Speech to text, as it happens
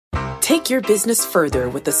Take your business further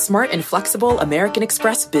with the smart and flexible American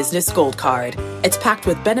Express Business Gold Card. It's packed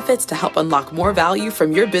with benefits to help unlock more value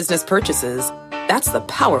from your business purchases. That's the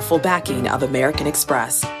powerful backing of American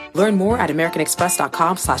Express. Learn more at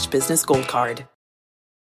americanexpress.com/businessgoldcard.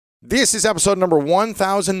 This is episode number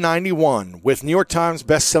 1091 with New York Times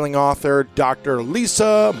bestselling author Dr.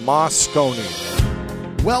 Lisa Mosconi.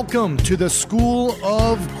 Welcome to the School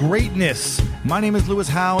of Greatness. My name is Lewis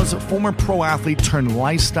Howes, former pro athlete turned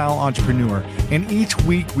lifestyle entrepreneur, and each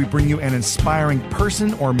week we bring you an inspiring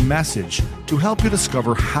person or message to help you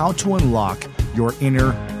discover how to unlock your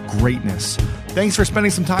inner greatness. Thanks for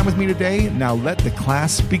spending some time with me today. Now let the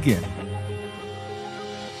class begin.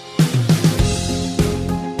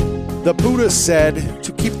 The Buddha said,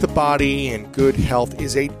 to keep the body in good health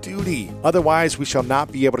is a duty. Otherwise, we shall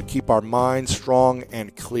not be able to keep our minds strong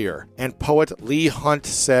and clear. And poet Leigh Hunt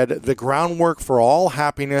said, the groundwork for all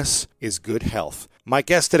happiness is good health. My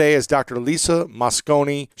guest today is Dr. Lisa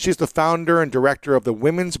Mosconi. She's the founder and director of the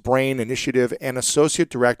Women's Brain Initiative and associate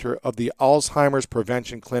director of the Alzheimer's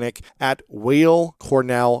Prevention Clinic at Weill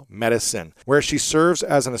Cornell Medicine, where she serves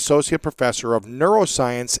as an associate professor of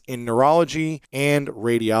neuroscience in neurology and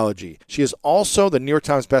radiology. She is also the New York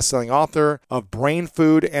Times bestselling author of Brain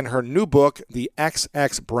Food and her new book, The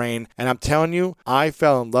XX Brain. And I'm telling you, I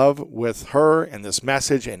fell in love with her and this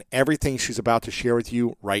message and everything she's about to share with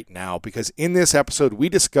you right now, because in this episode, we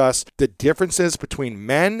discuss the differences between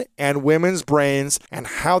men and women's brains and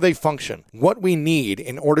how they function, what we need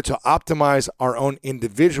in order to optimize our own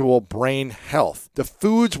individual brain health, the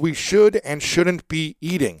foods we should and shouldn't be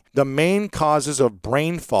eating, the main causes of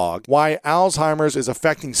brain fog, why Alzheimer's is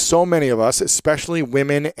affecting so many of us, especially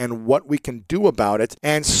women, and what we can do about it,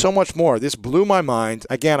 and so much more. This blew my mind.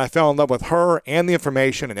 Again, I fell in love with her and the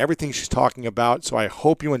information and everything she's talking about, so I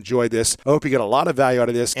hope you enjoy this. I hope you get a lot of value out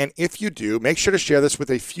of this, and if you do, make sure to share this with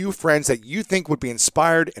a few friends that you think would be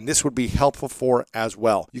inspired and this would be helpful for as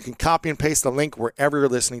well. You can copy and paste the link wherever you're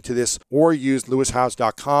listening to this, or use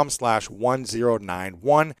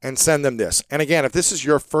lewishowes.com/1091 and send them this. And again, if this is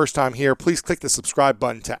your first time here, please click the subscribe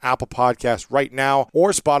button to Apple Podcasts right now, or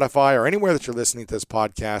Spotify, or anywhere that you're listening to this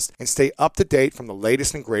podcast, and stay up to date from the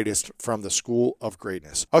latest and greatest from the School of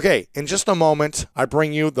Greatness. Okay, in just a moment, I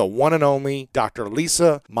bring you the one and only Dr.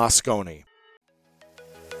 Lisa Mosconi.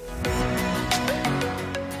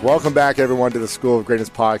 Welcome back, everyone, to the School of Greatness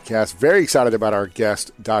podcast. Very excited about our guest,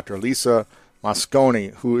 Dr. Lisa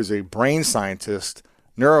Mosconi, who is a brain scientist,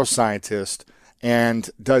 neuroscientist, and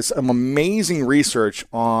does some amazing research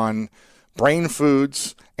on brain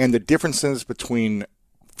foods and the differences between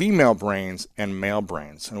female brains and male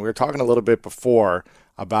brains. And we were talking a little bit before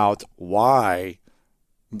about why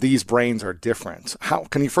these brains are different. How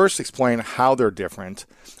can you first explain how they're different?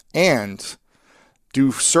 And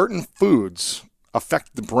do certain foods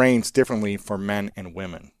affect the brains differently for men and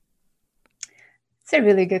women? It's a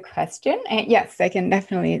really good question. And yes, I can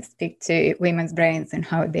definitely speak to women's brains and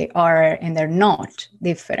how they are and they're not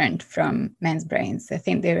different from men's brains. I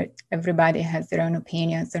think everybody has their own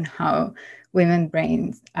opinions on how women's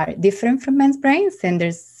brains are different from men's brains. And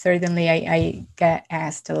there's certainly, I get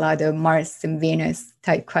asked a lot of Mars and Venus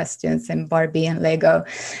type questions and Barbie and Lego.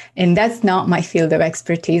 And that's not my field of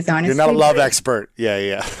expertise, honestly. You're not a love expert.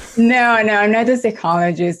 Yeah. No, I'm not a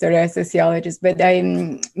psychologist or a sociologist, but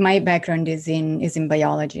my background is in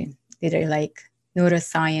biology, either like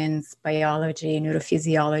neuroscience, biology,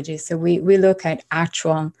 neurophysiology. So we look at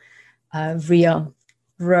actual, real,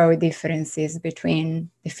 raw differences between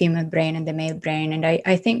the female brain and the male brain. And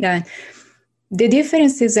I think that the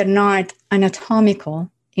differences are not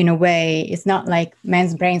anatomical in a way. It's not like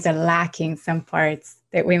men's brains are lacking some parts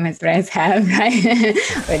that women's brains have, right?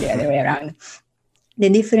 Or the other way around.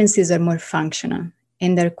 The differences are more functional,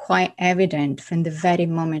 and they're quite evident from the very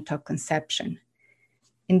moment of conception.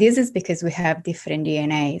 And this is because we have different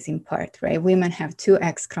DNAs in part, right? Women have 2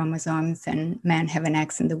 X chromosomes and men have an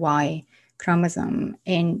X and the Y chromosome.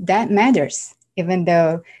 And that matters, even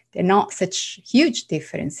though they're not such huge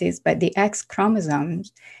differences, but the X chromosome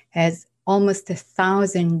has almost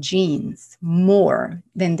 1,000 genes more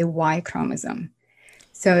than the Y chromosome.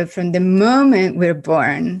 So from the moment we're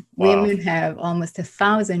born, wow, women have almost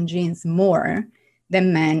 1,000 genes more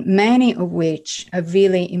than men, many of which are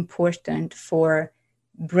really important for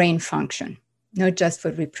brain function, not just for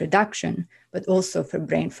reproduction, but also for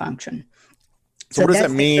brain function. So what does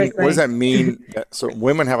that mean? What does that mean? So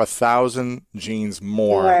women have 1,000 genes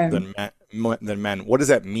more than men. What does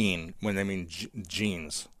that mean when they mean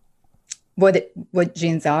genes? What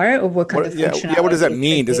genes are, or what kind of functionality? Yeah. What does that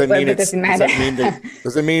mean? Does it mean does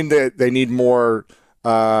it mean that they need more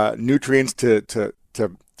nutrients to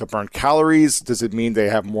to burn calories? Does it mean they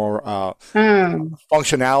have more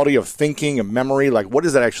functionality of thinking and memory? Like, what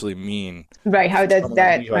does that actually mean? Right. How does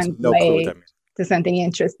that translate to something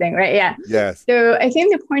interesting? Right. Yeah. Yes. So I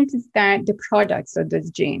think the point is that the products of those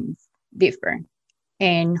genes differ,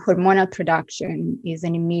 and hormonal production is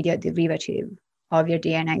an immediate derivative of your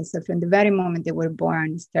DNA. So from the very moment they were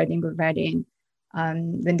born, starting already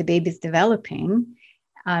when the baby is developing,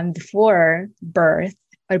 before birth,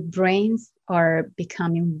 our brains are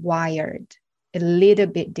becoming wired a little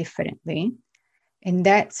bit differently. And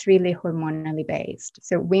that's really hormonally based.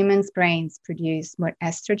 So women's brains produce more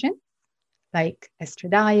estrogen, like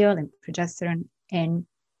estradiol and progesterone, and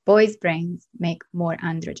boys' brains make more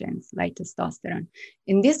androgens, like testosterone.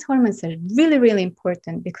 And these hormones are really, really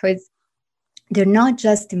important because they're not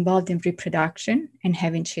just involved in reproduction and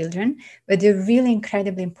having children, but they're really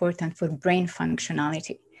incredibly important for brain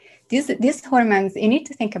functionality. These hormones, you need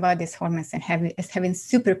to think about these hormones as having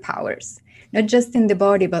superpowers, not just in the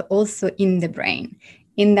body, but also in the brain.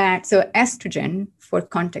 In that, so estrogen, for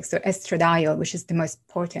context, or estradiol, which is the most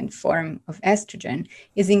potent form of estrogen,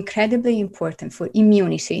 is incredibly important for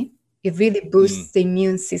immunity. It really boosts the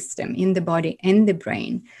immune system in the body and the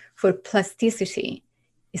brain. For plasticity,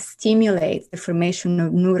 it stimulates the formation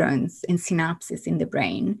of neurons and synapses in the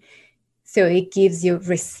brain. So it gives you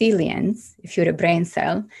resilience if you're a brain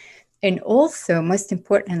cell. And also, most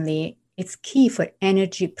importantly, it's key for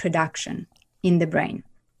energy production in the brain.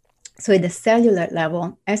 So at the cellular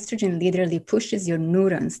level, estrogen literally pushes your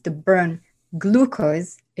neurons to burn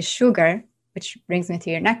glucose, a sugar, which brings me to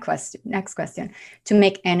your next question, to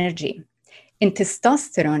make energy. And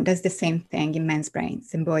testosterone does the same thing in men's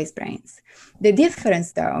brains and boys' brains. The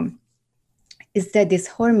difference, though, is that these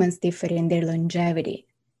hormones differ in their longevity,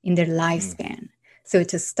 in their lifespan. So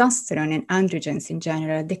testosterone and androgens in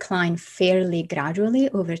general decline fairly gradually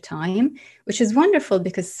over time, which is wonderful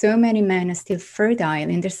because so many men are still fertile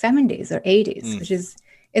in their 70s or 80s, which is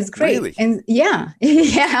great. Really? And yeah.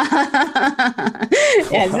 Yes,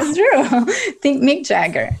 it's true. Think Mick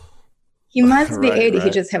Jagger. He must be 80.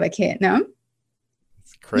 He just have a kid, no?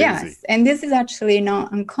 It's crazy. Yes, and this is actually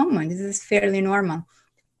not uncommon. This is fairly normal.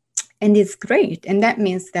 And it's great. And that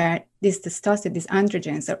means that these testosterone, these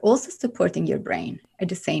androgens are also supporting your brain at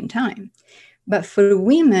the same time. But for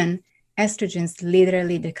women, estrogens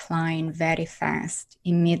literally decline very fast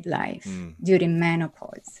in midlife during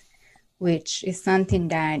menopause, which is something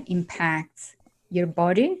that impacts your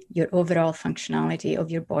body, your overall functionality of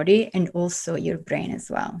your body, and also your brain as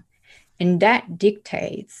well. And that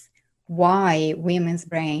dictates why women's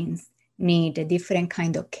brains need a different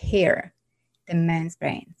kind of care than men's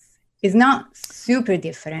brains. It's not super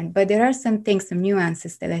different, but there are some things, some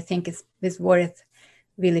nuances that I think is worth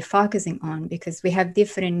really focusing on, because we have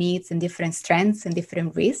different needs and different strengths and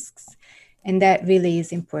different risks, and that really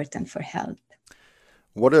is important for health.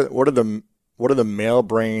 What do the male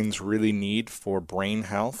brains really need for brain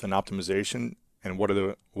health and optimization, and what do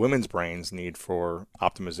the women's brains need for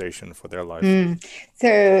optimization for their life?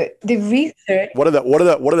 So the research. What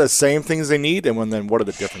are the same things they need, and then what are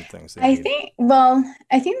the different things they need?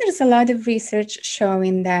 I think there's a lot of research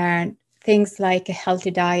showing that things like a healthy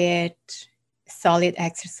diet, solid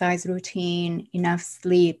exercise routine, enough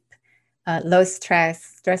sleep, low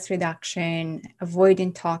stress reduction,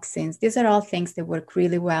 avoiding toxins. These are all things that work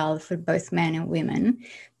really well for both men and women.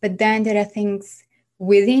 But then there are things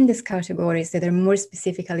within these categories that are more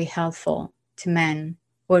specifically helpful to men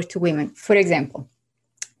or to women. For example,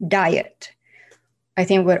 diet. I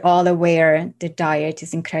think we're all aware that diet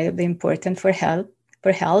is incredibly important for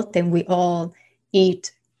health, and we all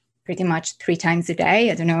eat pretty much 3 times a day.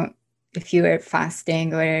 I don't know if you are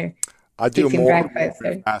fasting or I do skipping more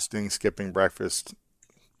breakfast. Fasting, skipping breakfast.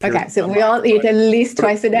 Okay, so we all eat at least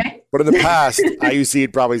twice a day? But in the past, I used to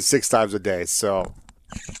eat probably 6 times a day, so...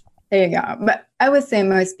 There you go. But I would say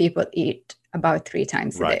most people eat about 3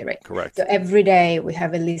 times a day, right? Correct. So every day we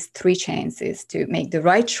have at least 3 chances to make the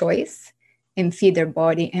right choice and feed their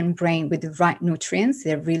body and brain with the right nutrients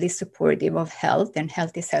that are really supportive of health and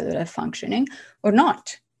healthy cellular functioning, or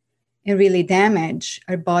not, and really damage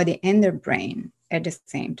our body and their brain at the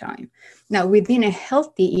same time. Now, within a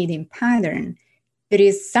healthy eating pattern, there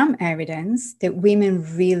is some evidence that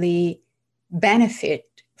women really benefit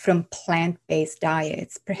from plant-based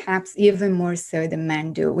diets, perhaps even more so than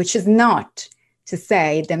men do, which is not to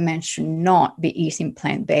say that men should not be eating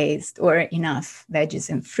plant-based or enough veggies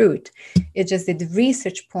and fruit. It's just that the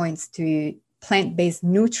research points to plant-based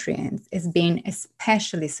nutrients as being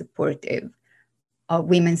especially supportive of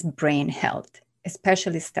women's brain health,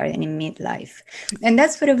 especially starting in midlife. And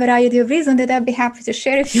that's for a variety of reasons that I'd be happy to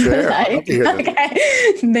share if you would like.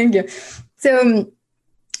 Okay, thank you. So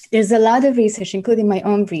There's a lot of research, including my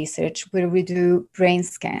own research, where we do brain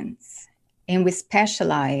scans. And we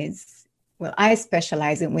specialize, well, I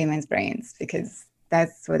specialize in women's brains because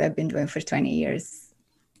that's what I've been doing for 20 years,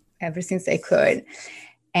 ever since I could.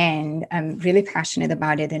 And I'm really passionate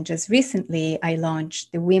about it. And just recently, I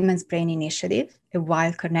launched the Women's Brain Initiative at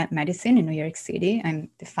Weill Cornell Medicine in New York City. I'm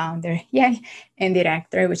the founder, and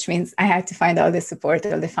director, which means I had to find all the support,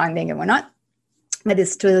 all the funding and whatnot. But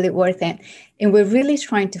it's totally worth it. And we're really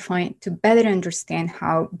trying to better understand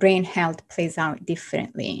how brain health plays out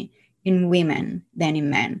differently in women than in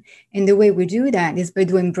men. And the way we do that is by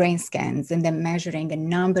doing brain scans and then measuring a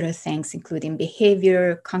number of things, including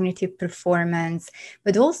behavior, cognitive performance,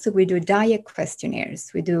 but also we do diet questionnaires,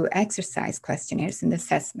 we do exercise questionnaires and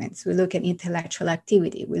assessments. We look at intellectual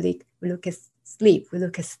activity, we look at sleep, we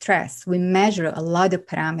look at stress. We measure a lot of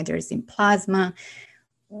parameters in plasma.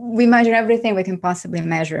 We measure everything we can possibly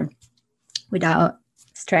measure without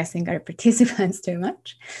stressing our participants too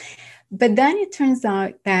much. But then it turns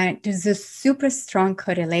out that there's a super strong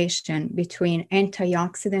correlation between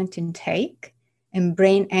antioxidant intake and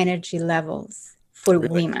brain energy levels for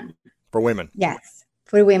women. For women? Yes,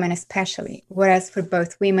 for women especially. Whereas for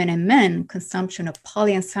both women and men, consumption of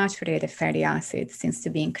polyunsaturated fatty acids seems to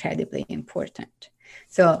be incredibly important.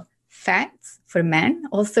 So fats for men,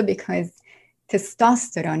 also because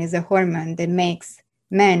testosterone is a hormone that makes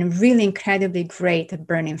men really incredibly great at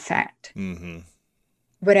burning fat. Mm-hmm.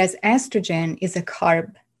 Whereas estrogen is a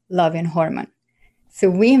carb-loving hormone. So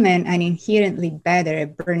women are inherently better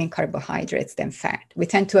at burning carbohydrates than fat. We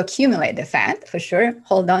tend to accumulate the fat, for sure,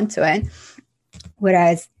 hold on to it.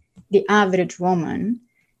 Whereas the average woman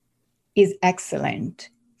is excellent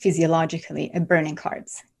physiologically at burning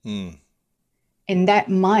carbs. Mm. And that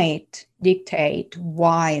might dictate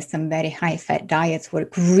why some very high-fat diets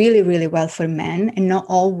work really, really well for men and not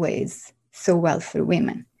always so well for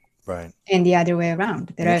women. Right. And the other way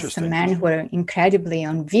around. There are some men who are incredibly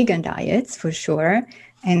on vegan diets, for sure,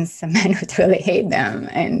 and some men who totally hate them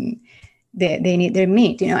and they need their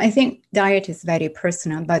meat. I think diet is very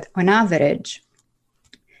personal, but on average,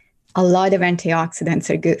 a lot of antioxidants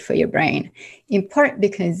are good for your brain, in part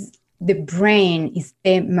because the brain is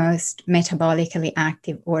the most metabolically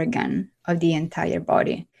active organ of the entire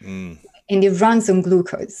body. And it runs on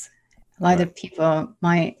glucose. A lot of people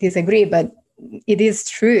might disagree, but it is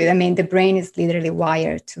true. I mean, the brain is literally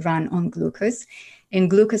wired to run on glucose, and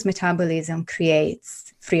glucose metabolism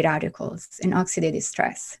creates free radicals and oxidative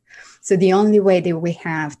stress. So the only way that we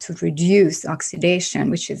have to reduce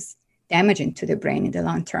oxidation, which is damaging to the brain in the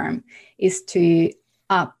long term, is to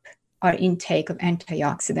up our intake of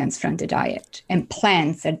antioxidants from the diet. And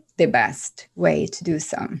plants are the best way to do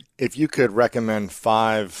so. If you could recommend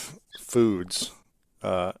 5 foods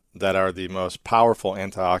that are the most powerful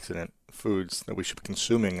antioxidant foods that we should be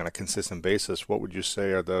consuming on a consistent basis, what would you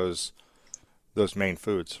say are those main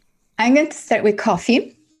foods? I'm going to start with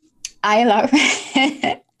coffee. I love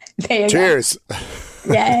there you Cheers.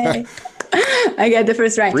 Go. Yay. I get the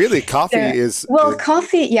first right. Really? Coffee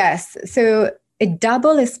coffee, yes. So a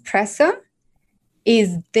double espresso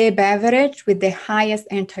is the beverage with the highest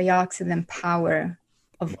antioxidant power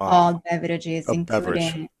of all beverages,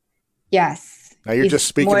 including, yes. Now you're just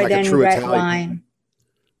speaking like a true Italian. Wine.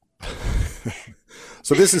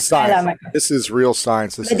 So this is science. This is real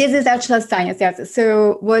science. This is actual science, yes.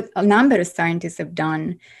 So what a number of scientists have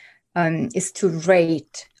done is to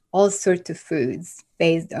rate all sorts of foods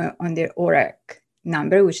based on their ORAC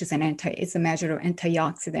number, which is it's a measure of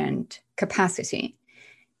antioxidant capacity.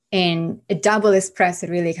 And a double espresso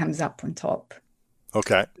really comes up on top.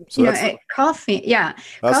 Okay. So coffee, that's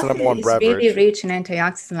coffee the number one is beverage. Really rich in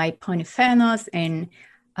antioxidants like polyphenols and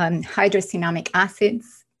hydrocyanamic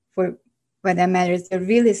acids. For what that matters, they're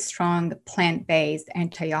really strong plant-based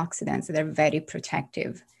antioxidants that are very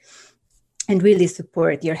protective and really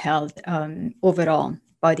support your health overall,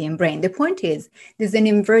 body and brain. The point is, there's an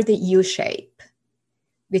inverted U shape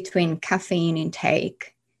between caffeine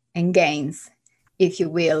intake and gains, if you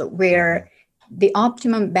will, where the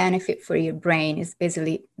optimum benefit for your brain is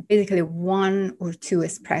basically 1 or 2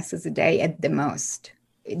 espressos a day at the most.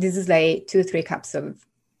 This is like 2-3 cups of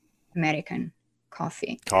American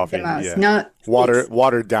coffee. Coffee, at the most. Yeah. Not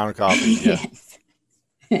watered down coffee. Yeah.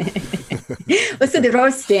 Yes. Also, the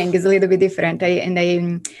roasting is a little bit different.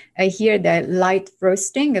 I hear that light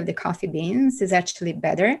roasting of the coffee beans is actually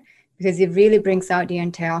better because it really brings out the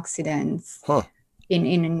antioxidants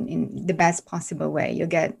in the best possible way. You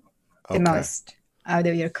get the most out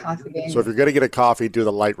of your coffee beans. So if you're going to get a coffee, do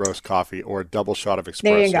the light roast coffee or a double shot of espresso.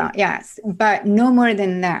 There you go. Yes, but no more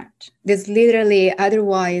than that. There's literally,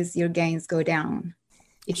 otherwise your gains go down.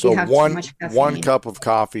 if So you have too much caffeine. 1 cup of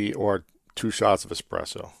coffee or 2 shots of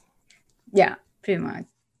espresso. Yeah, pretty much.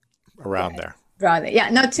 Around there. Rather, yeah,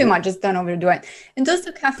 not too much, just don't overdo it. And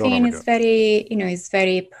also caffeine is very, is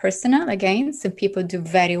very personal. Again, some people do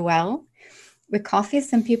very well with coffee,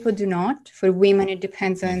 some people do not. For women, it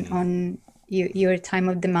depends on your time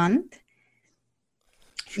of the month.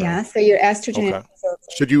 Sure. Yeah, so your estrogen.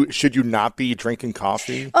 Okay. Should you not be drinking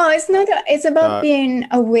coffee? Oh, it's not. It's about being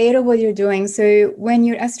aware of what you're doing. So when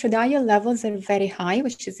your estradiol levels are very high,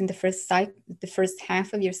 which is in the first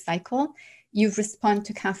half of your cycle, you respond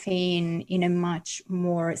to caffeine in a much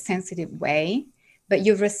more sensitive way. But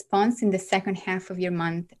your response in the second half of the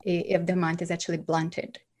month is actually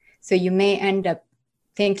blunted. So you may end up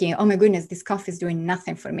thinking, "Oh my goodness, this coffee is doing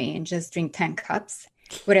nothing for me," and just drink 10 cups.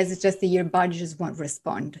 Whereas it's just that your body just won't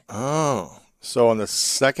respond. Oh, so in the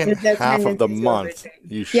second half of the month,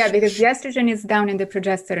 because the estrogen is down and the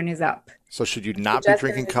progesterone is up. So should you not be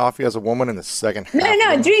drinking coffee as a woman in the second half?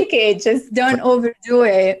 No, drink it. Just don't overdo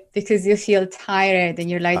it because you feel tired and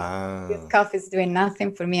you're like, this coffee is doing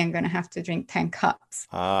nothing for me. I'm going to have to drink 10 cups.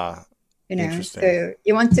 Interesting. So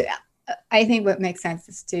you want to, I think what makes sense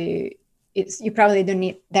is you probably don't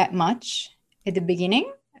need that much at the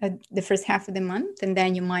beginning. The first half of the month, and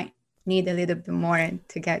then you might need a little bit more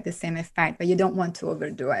to get the same effect, but you don't want to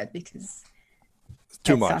overdo it because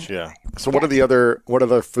too much. Yeah. So what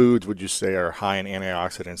other foods would you say are high in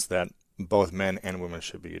antioxidants that both men and women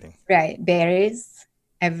should be eating? Right. Berries.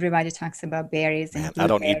 Everybody talks about berries. Man, I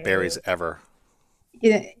don't eat berries ever.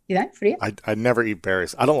 You don't? For real? I never eat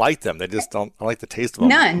berries. I don't like them. They just don't. I like the taste of them.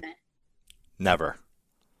 None. Never.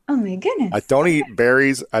 Oh my goodness. I don't eat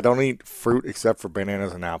berries. I don't eat fruit except for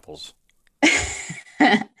bananas and apples.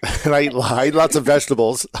 And I eat lots of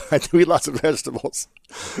vegetables. I do eat lots of vegetables.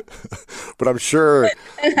 But I'm sure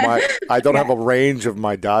I don't have a range of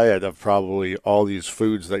my diet of probably all these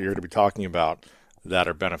foods that you're going to be talking about that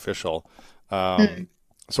are beneficial.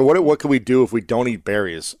 So what can we do if we don't eat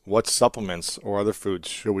berries? What supplements or other foods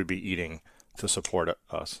should we be eating to support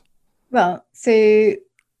us? Well, so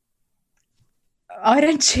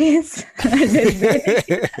oranges are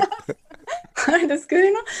that's good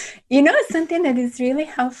enough. Something that is really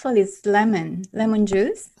helpful is lemon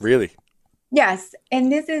juice. Really? Yes,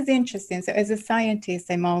 and this is interesting. So as a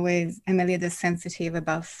scientist, I'm a little sensitive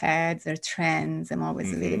about fads or trends. I'm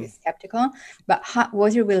always a little bit skeptical. But hot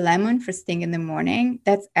water with lemon first thing in the morning,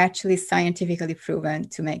 that's actually scientifically proven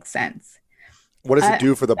to make sense. What does it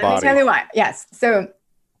do for the body? Let me tell you why. Yes. So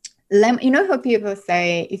lemon, how people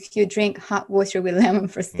say if you drink hot water with lemon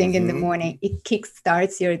first thing in the morning, it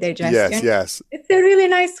kickstarts your digestion. Yes. It's a really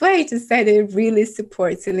nice way to say that it really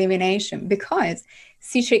supports elimination because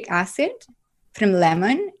citric acid from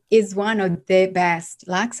lemon is one of the best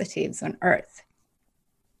laxatives on earth.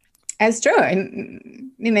 It's true. It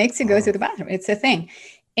makes you go to the bathroom. It's a thing.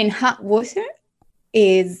 And hot water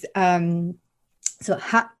is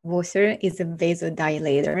hot water is a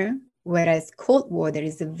vasodilator, whereas cold water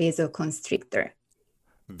is a vasoconstrictor.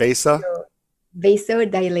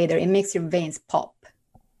 Vasodilator, it makes your veins pop,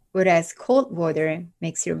 whereas cold water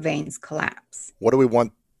makes your veins collapse. What do we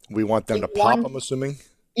want? We want them to pop, I'm assuming?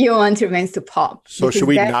 You want your veins to pop. So should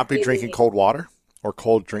we not be drinking cold water or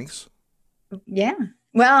cold drinks? Yeah.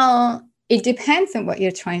 Well, it depends on what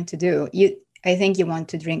you're trying to do. I think you want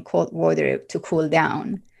to drink cold water to cool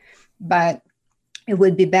down, but it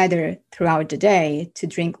would be better throughout the day to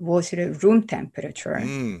drink water at room temperature.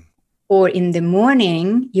 Or in the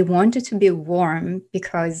morning, you want it to be warm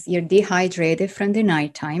because you're dehydrated from the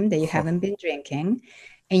nighttime that you haven't been drinking.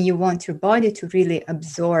 And you want your body to really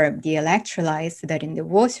absorb the electrolytes that are in the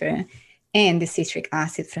water and the citric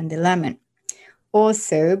acid from the lemon.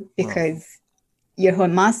 Also, because your whole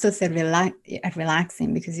muscles are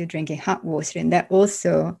relaxing because you're drinking hot water, and that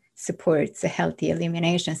also supports a healthy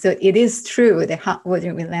elimination. So it is true that hot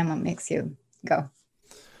water with lemon makes you go.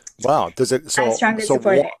 Wow. Does it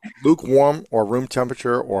lukewarm or room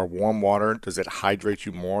temperature or warm water, does it hydrate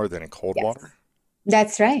you more than in cold water?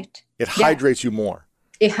 That's right. It hydrates you more.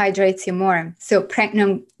 It hydrates you more. So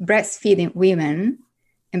pregnant breastfeeding women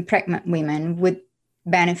and pregnant women would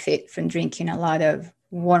benefit from drinking a lot of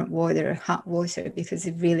warm water, hot water, because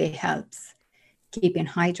it really helps keeping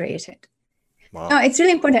hydrated. Wow. No, it's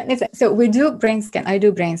really important. Listen, so we do brain scan. I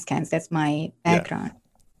do brain scans. That's my background.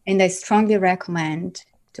 Yeah. And I strongly recommend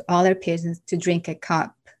to all our patients to drink a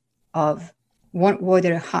cup of warm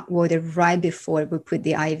water, hot water right before we put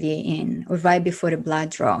the IV in or right before the blood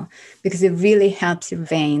draw, because it really helps your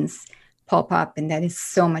veins pop up, and that is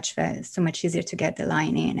so much easier to get the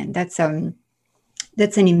line in. And that's an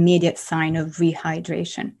immediate sign of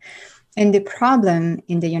rehydration. And the problem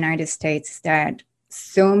in the United States is that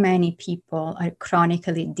so many people are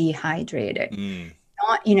chronically dehydrated.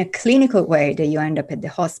 Not in a clinical way that you end up at the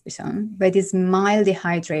hospital, but it's mild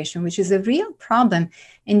dehydration, which is a real problem,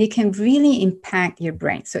 and it can really impact your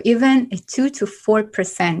brain. So even a 2 to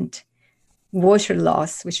 4% water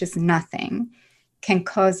loss, which is nothing, can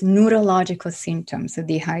cause neurological symptoms of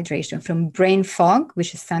dehydration, from brain fog,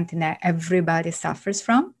 which is something that everybody suffers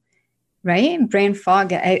from, right? Brain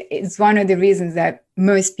fog is one of the reasons that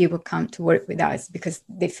most people come to work with us, because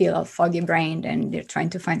they feel all foggy brained and they're trying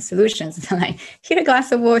to find solutions. They're like, here, a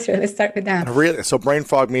glass of water. Let's start with that. Really? So brain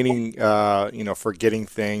fog meaning, forgetting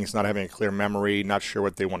things, not having a clear memory, not sure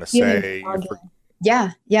what they want to say.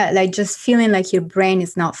 Yeah. Like just feeling like your brain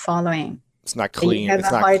is not following. It's not clean.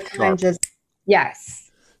 It's not sharp.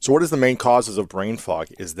 Yes. So what is the main causes of brain fog?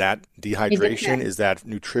 Is that dehydration? Is that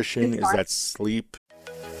nutrition? Is that sleep?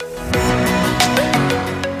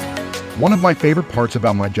 One of my favorite parts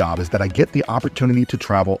about my job is that I get the opportunity to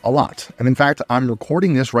travel a lot. And in fact, I'm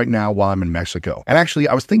recording this right now while I'm in Mexico. And actually,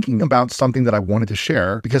 I was thinking about something that I wanted to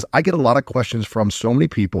share because I get a lot of questions from so many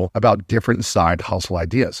people about different side hustle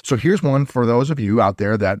ideas. So here's one for those of you out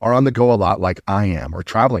there that are on the go a lot like I am, or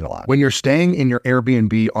traveling a lot. When you're staying in your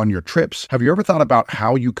Airbnb on your trips, have you ever thought about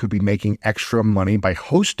how you could be making extra money by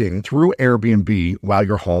hosting through Airbnb while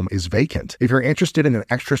your home is vacant? If you're interested in an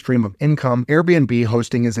extra stream of income, Airbnb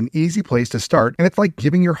hosting is an easy place to start, and it's like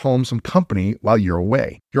giving your home some company while you're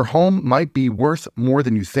away. Your home might be worth more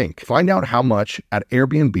than you think. Find out how much at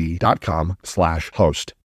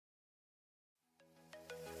airbnb.com/host.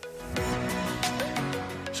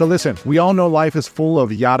 So listen, we all know life is full of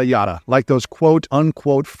yada yada, like those quote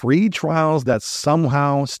unquote free trials that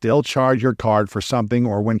somehow still charge your card for something,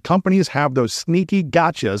 or when companies have those sneaky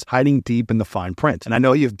gotchas hiding deep in the fine print. And I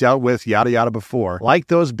know you've dealt with yada yada before, like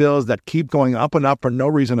those bills that keep going up and up for no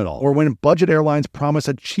reason at all, or when budget airlines promise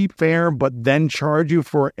a cheap fare but then charge you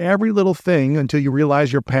for every little thing until you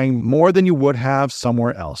realize you're paying more than you would have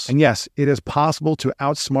somewhere else. And yes, it is possible to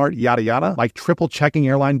outsmart yada yada, like triple checking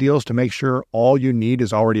airline deals to make sure all you need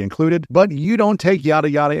is already included, but you don't take yada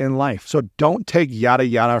yada in life. So don't take yada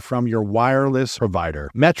yada from your wireless provider.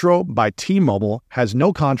 Metro by T-Mobile has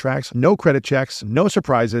no contracts, no credit checks, no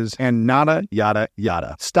surprises, and nada yada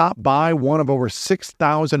yada. Stop by one of over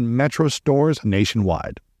 6,000 Metro stores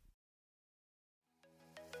nationwide.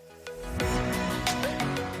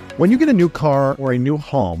 When you get a new car or a new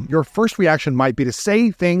home, your first reaction might be to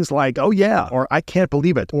say things like, oh yeah, or I can't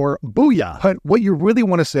believe it, or booyah. But what you really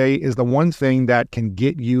want to say is the one thing that can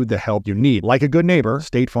get you the help you need. Like a good neighbor,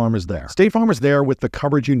 State Farm is there. State Farm is there with the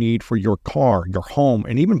coverage you need for your car, your home,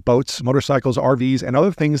 and even boats, motorcycles, RVs, and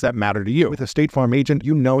other things that matter to you. With a State Farm agent,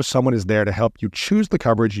 you know someone is there to help you choose the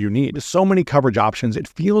coverage you need. With so many coverage options, it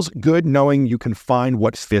feels good knowing you can find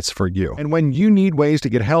what fits for you. And when you need ways to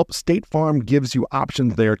get help, State Farm gives you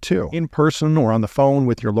options there too. In person or on the phone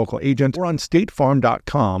with your local agent, or on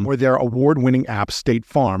statefarm.com, where their award-winning app State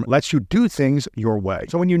Farm lets you do things your way.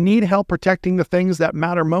 So when you need help protecting the things that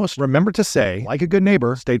matter most, remember to say, like a good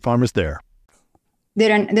neighbor, State Farm is there.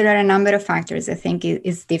 There are a number of factors I think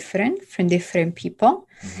is different from different people,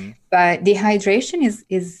 but dehydration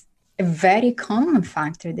is a very common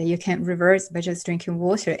factor that you can reverse by just drinking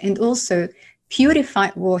water. And also,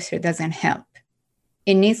 purified water doesn't help.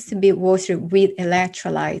 It needs to be water with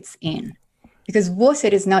electrolytes in, because water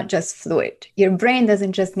is not just fluid. Your brain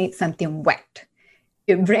doesn't just need something wet.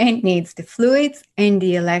 Your brain needs the fluids and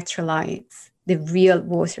the electrolytes, the real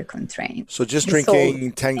water contains. So just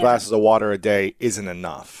drinking 10 glasses of water a day isn't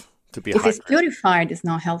enough to be hydrated. If it's purified, it's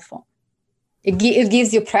not helpful. It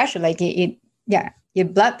gives you pressure, like your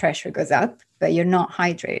blood pressure goes up, but you're not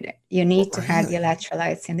hydrated. You need to have the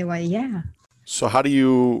electrolytes in the way. Yeah. So how do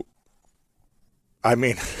you... how do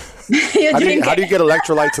you get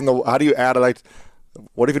electrolytes how do you add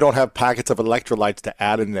what if you don't have packets of electrolytes to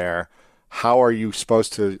add in there? How are you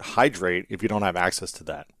supposed to hydrate if you don't have access to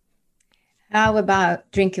that? How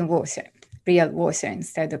about drinking water, real water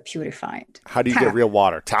instead of purified? How do you get real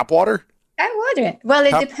water? Tap water? Tap water. Well,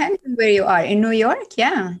 it depends on where you are. In New York,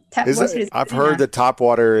 yeah. Tap water is I've heard that tap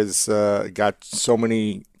water is got so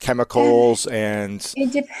many chemicals and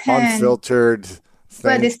unfiltered things.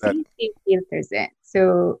 But the city filters it.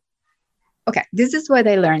 So, okay, this is what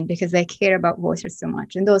I learned because I care about water so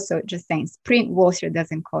much. And also just saying spring water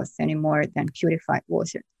doesn't cost any more than purified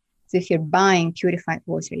water. So if you're buying purified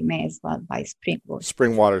water, you may as well buy spring water.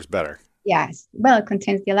 Spring water is better. Yes. Well, it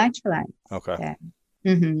contains the electrolytes. Okay.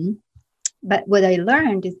 But what I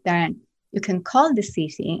learned is that you can call the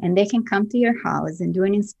city and they can come to your house and do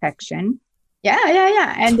an inspection.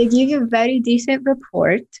 Yeah. And they give you a very detailed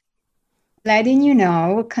report. letting you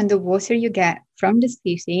know what kind of water you get from the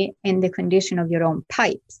city and the condition of your own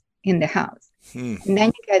pipes in the house. And then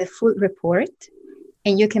you get a full report,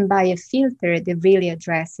 and you can buy a filter that really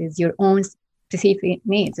addresses your own specific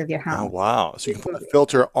needs of your house. Oh, wow. So you can put a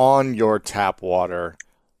filter on your tap water.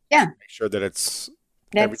 Yeah. Make sure that it's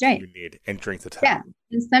That's everything right. you need and drink the tap. Yeah.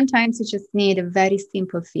 And sometimes you just need a very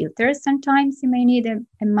simple filter. Sometimes you may need a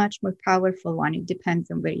much more powerful one. It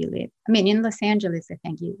depends on where you live. I mean, in Los Angeles, I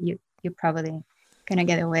think you probably gonna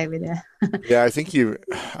get away with it. Yeah, I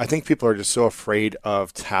think people are just so afraid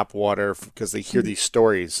of tap water because they hear these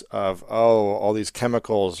stories of, oh, all these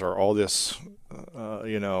chemicals or all this,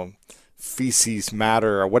 feces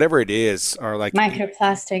matter or whatever it is, or like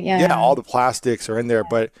microplastic. Yeah, all the plastics are in there,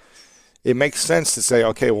 but it makes sense to say,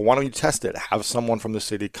 okay, well, why don't you test it? Have someone from the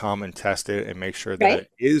city come and test it and make sure that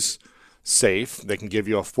it is safe. They can give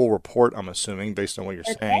you a full report, I'm assuming, based on what you're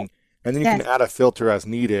saying. And then you can add a filter as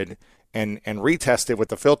needed and retest it with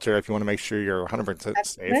the filter if you want to make sure you're 100%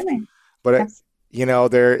 safe. But,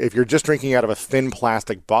 if you're just drinking out of a thin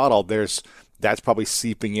plastic bottle, that's probably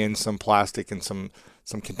seeping in some plastic and some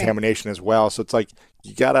contamination as well. So it's like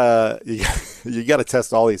you gotta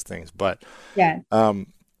test all these things. But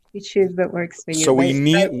you choose what works for you. So we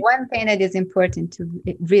need one thing that is important to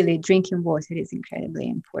really drinking water is incredibly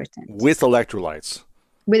important. With electrolytes.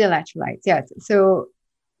 With electrolytes, yes. So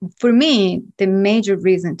for me, the major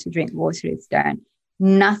reason to drink water is that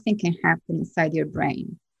nothing can happen inside your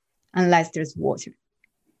brain unless there's water.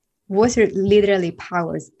 Water literally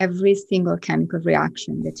powers every single chemical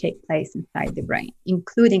reaction that takes place inside the brain,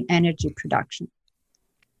 including energy production.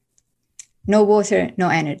 No water, no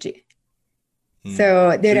energy.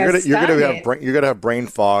 So you're gonna have brain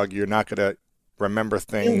fog. You're not gonna remember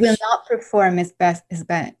things. You will not perform as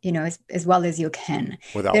well as you can.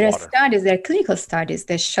 Without there water. There are clinical studies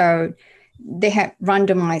that showed they have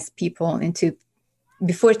randomized people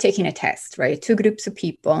before taking a test, right? Two groups of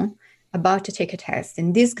people about to take a test,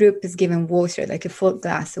 and this group is given water, like a full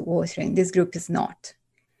glass of water, and this group is not.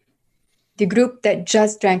 The group that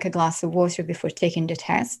just drank a glass of water before taking the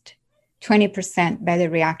test, 20% better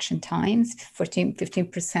reaction times,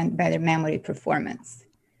 15% better memory performance.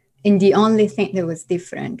 And the only thing that was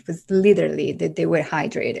different was literally that they were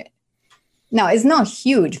hydrated. Now, it's not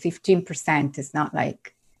huge. 15% is not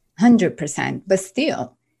like 100%, but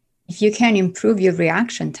still, if you can improve your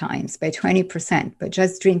reaction times by 20% by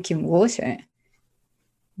just drinking water,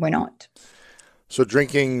 why not? So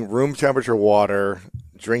drinking room temperature water,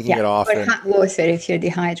 drinking it often. Or hot water if you're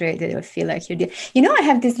dehydrated or feel like you're I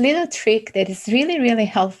have this little trick that is really, really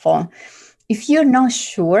helpful. If you're not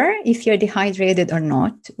sure if you're dehydrated or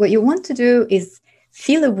not, what you want to do is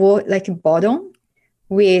fill a bottle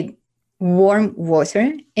with warm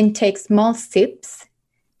water and take small sips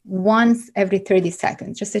once every 30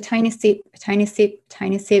 seconds. Just a tiny sip, tiny sip,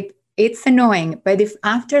 tiny sip. It's annoying, but if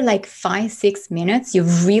after 5-6 minutes you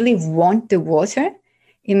really want the water,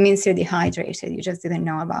 it means you're dehydrated. You just didn't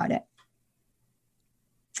know about it.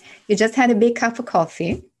 You just had a big cup of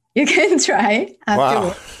coffee. You can try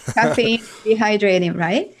afterwards. Wow. Caffeine is dehydrating,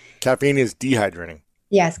 right? Caffeine is dehydrating.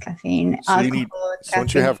 Yes, caffeine. So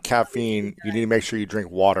once you have caffeine, you need to make sure you drink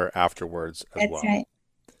water afterwards as well. That's right.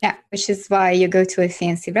 Yeah, which is why you go to a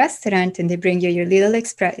fancy restaurant and they bring you your little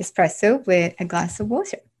espresso with a glass of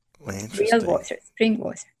water. Real water, spring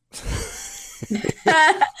water.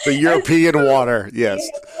 The European water, yes.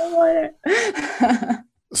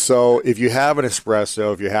 So if you have an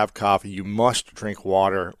espresso, if you have coffee, you must drink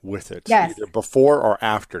water with it. Yes. Either before or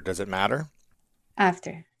after. Does it matter?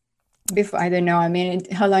 After. Before, I don't know. I mean,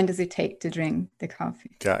 how long does it take to drink the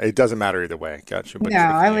coffee? Yeah, it doesn't matter either way. Gotcha. But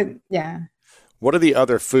yeah. What are the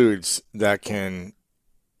other foods that can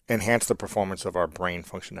enhance the performance of our brain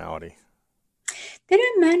functionality? There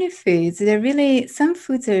are many foods.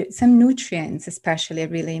 Some nutrients especially are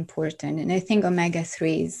really important. And I think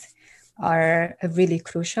omega-3s are really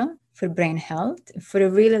crucial for brain health. For a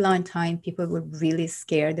really long time, people were really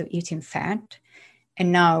scared of eating fat.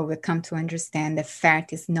 And now we come to understand that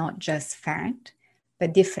fat is not just fat,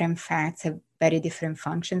 but different fats have very different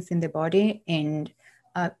functions in the body. And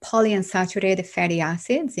polyunsaturated fatty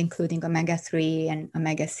acids, including omega-3 and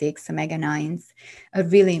omega-6, omega-9s, are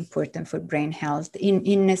really important for brain health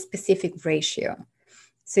in a specific ratio.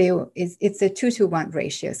 So it's a 2-to-1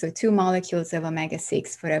 ratio. So 2 molecules of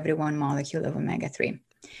omega-6 for every 1 molecule of omega-3.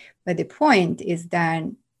 But the point is that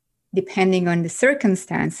depending on the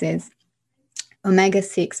circumstances,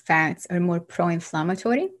 omega-6 fats are more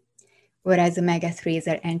pro-inflammatory, whereas omega-3s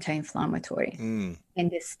are anti-inflammatory.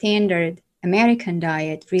 And the standard American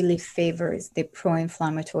diet really favors the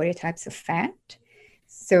pro-inflammatory types of fat.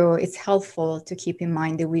 So it's helpful to keep in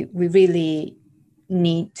mind that we really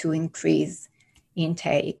need to increase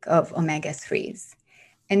intake of omega-3s.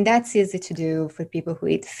 And that's easy to do for people who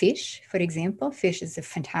eat fish, for example. Fish is a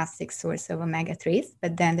fantastic source of omega-3s,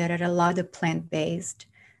 but then there are a lot of plant-based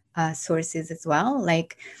sources as well.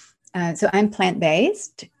 So I'm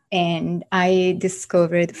plant-based, and I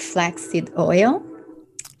discovered flaxseed oil.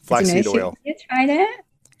 Flaxseed oil. You tried it?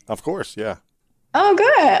 Of course, yeah. Oh,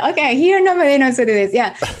 good. Okay, here nobody knows what it is.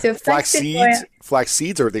 Yeah. So flax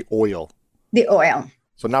seeds or the oil? The oil.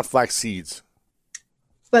 So not flax seeds.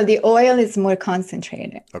 Well, the oil is more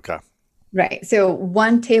concentrated. Okay. Right. So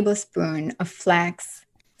 1 tablespoon of flax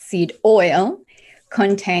seed oil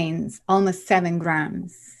contains almost 7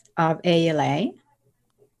 grams of ALA,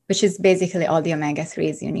 which is basically all the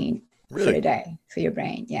omega-3s you need for a day, for your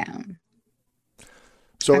brain. Yeah.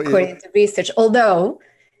 So according to research, although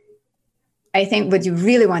I think what you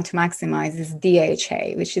really want to maximize is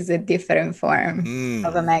DHA, which is a different form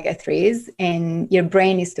of omega-3s, and your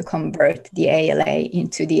brain is to convert the ALA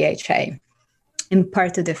into DHA. And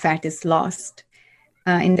part of the fat is lost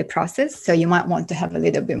in the process. So you might want to have a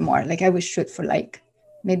little bit more. Like I would shoot for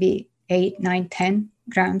maybe 8, 9, 10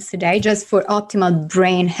 grams a day just for optimal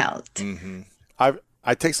brain health. Mm-hmm.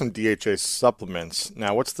 I take some DHA supplements.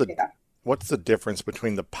 Now, what's the difference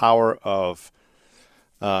between the power of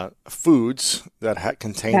foods that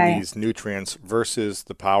contain these nutrients versus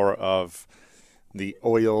the power of the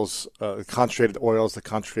oils, concentrated oils, the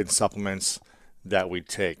concentrated supplements that we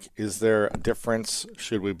take? Is there a difference?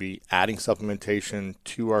 Should we be adding supplementation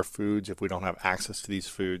to our foods if we don't have access to these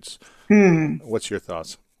foods? What's your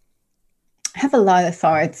thoughts? I have a lot of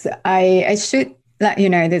thoughts. I should let you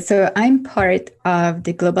know that. So I'm part of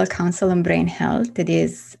the Global Council on Brain Health that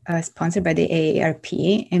is sponsored by the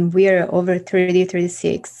AARP. And we are over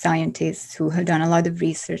 36 scientists who have done a lot of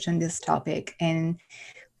research on this topic. And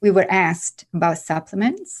we were asked about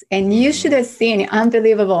supplements. And you should have seen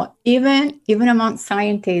unbelievable, even among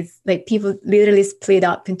scientists, like people literally split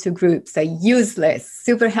up into groups, like useless,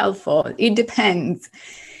 super helpful, it depends.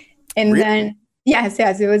 And then, yes,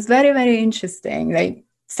 it was very, very interesting. Like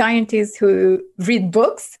scientists who read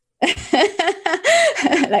books,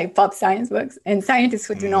 like pop science books, and scientists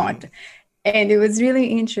who do not. And it was really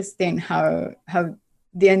interesting how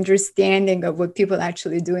the understanding of what people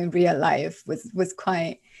actually do in real life was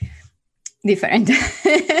quite different.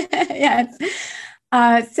 Yes.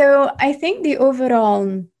 So I think the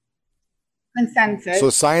overall consensus. So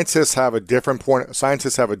scientists have a different point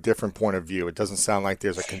of view. It doesn't sound like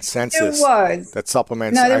there's a consensus that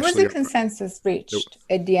supplements. No, there was a consensus reached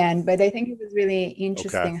at the end, but I think it was really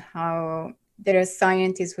interesting how there are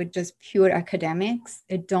scientists with just pure academics.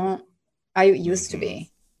 I used to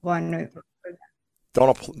be one.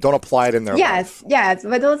 Don't apply it in their life. Yes,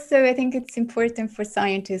 but also I think it's important for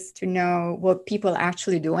scientists to know what people are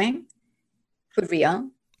actually doing for real.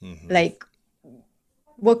 Like,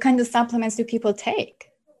 what kind of supplements do people take?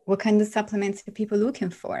 What kind of supplements are people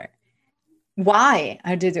looking for? Why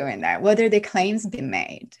are they doing that? What are the claims being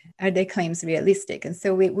made? Are the claims realistic? And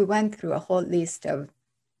so we went through a whole list of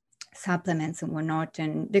supplements and whatnot.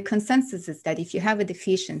 And the consensus is that if you have a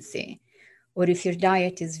deficiency, or if your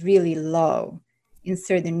diet is really low in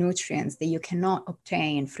certain nutrients that you cannot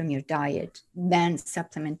obtain from your diet, then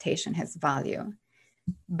supplementation has value.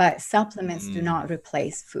 But supplements do not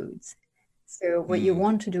replace foods. So what you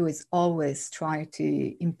want to do is always try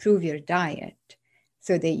to improve your diet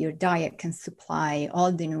so that your diet can supply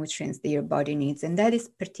all the nutrients that your body needs. And that is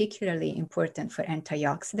particularly important for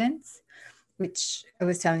antioxidants, which I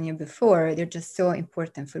was telling you before, they're just so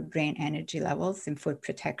important for brain energy levels and for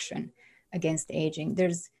protection against aging.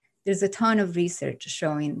 There's a ton of research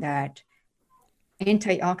showing that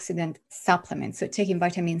antioxidant supplements, so taking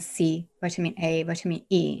vitamin C, vitamin A, vitamin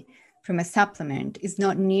E from a supplement is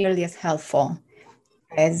not nearly as helpful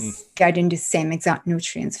as getting the same exact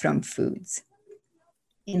nutrients from foods.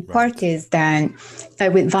 In part is that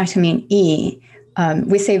with vitamin E,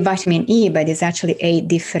 we say vitamin E, but it's actually 8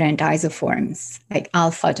 different isoforms, like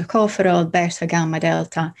alpha tocopherol, beta, gamma,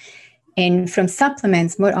 delta. And from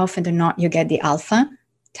supplements, more often than not, you get the alpha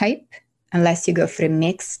type, unless you go for a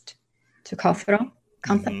mixed tocopherol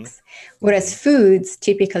complex. Whereas foods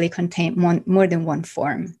typically contain more than one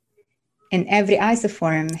form. And every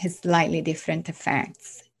isoform has slightly different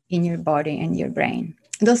effects in your body and your brain.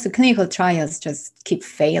 And also clinical trials just keep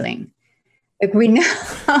failing. Like we know,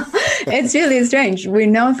 it's really strange. We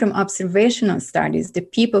know from observational studies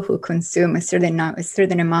that people who consume a certain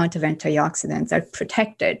amount of antioxidants are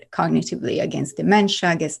protected cognitively against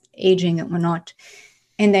dementia, against aging and whatnot.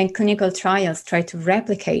 And then clinical trials try to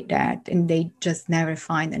replicate that, and they just never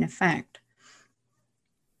find an effect.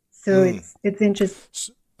 So it's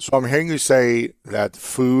interesting. So I'm hearing you say that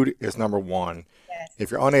food is number one. Yes.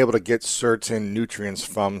 If you're unable to get certain nutrients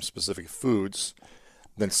from specific foods,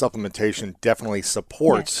 then supplementation definitely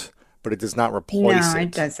supports, but it does not replace No, it.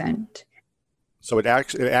 it doesn't. So it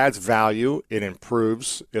adds value, it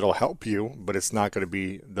improves, it'll help you, but it's not going to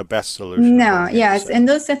be the best solution. No, yes. And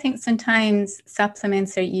those, I think sometimes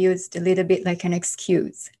supplements are used a little bit like an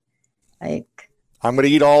excuse. Like, I'm going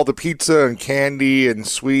to eat all the pizza and candy and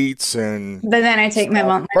sweets and... But then I take my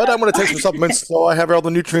mom. But I'm going to take some supplements so I have all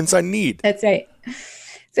the nutrients I need. That's right.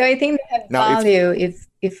 So I think they have value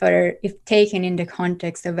if taken in the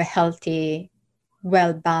context of a healthy,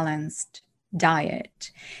 well-balanced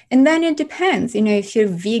diet. And then it depends, if you're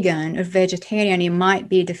vegan or vegetarian, you might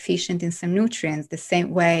be deficient in some nutrients the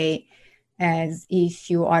same way as if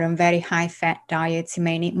you are on very high fat diets, you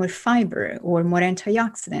may need more fiber or more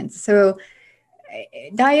antioxidants. So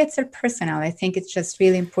diets are personal. I think it's just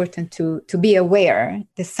really important to be aware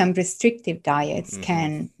that some restrictive diets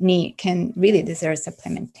can really deserve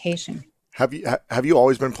supplementation. Have you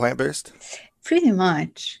always been plant-based? Pretty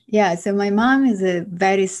much, yeah. So my mom is a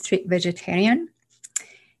very strict vegetarian.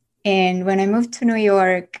 And when I moved to New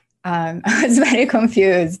York, I was very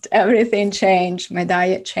confused. Everything changed. My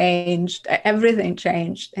diet changed. Everything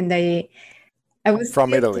changed. And I was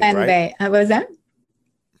from Italy, right? How was that?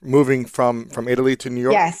 Moving from Italy to New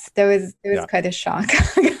York? Yes, that was quite a shock.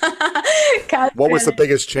 What was the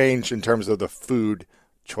biggest change in terms of the food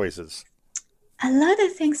choices? A lot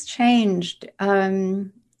of things changed.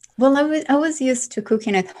 Well, I was used to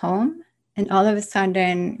cooking at home, and all of a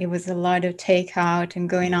sudden it was a lot of takeout and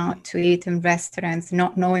going out to eat in restaurants,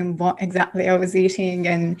 not knowing what exactly I was eating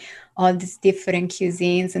and all these different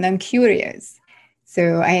cuisines. And I'm curious.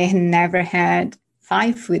 So I had never had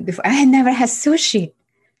Thai food before. I had never had sushi.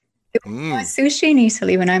 There was sushi in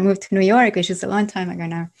Italy when I moved to New York, which is a long time ago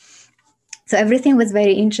now. So everything was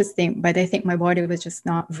very interesting, but I think my body was just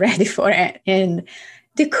not ready for it. And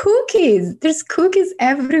the cookies, there's cookies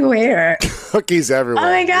everywhere. Cookies everywhere. Oh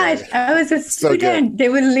my gosh, I was a student. They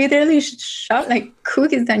would literally shove like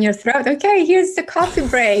cookies down your throat. Okay, here's the coffee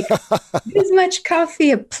break. This much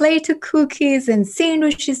coffee, a plate of cookies and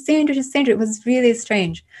sandwiches. It was really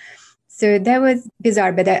strange. So that was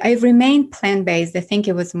bizarre, but I remained plant-based. I think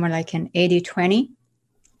it was more like an 80-20,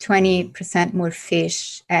 20% more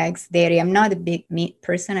fish, eggs, dairy. I'm not a big meat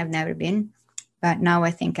person. I've never been. But now I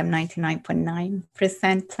think I'm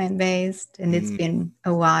 99.9% plant-based, and it's been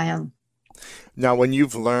a while. Now, when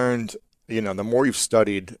you've learned, the more you've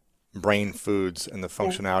studied brain foods and the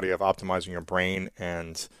functionality of optimizing your brain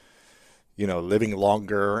and, living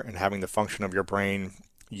longer and having the function of your brain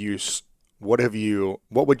use, what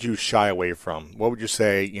would you shy away from? What would you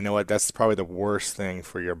say, that's probably the worst thing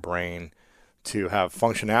for your brain, to have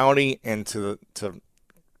functionality and to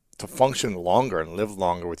function longer and live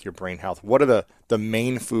longer with your brain health? What are the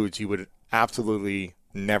main foods you would absolutely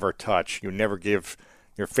never touch? You would never give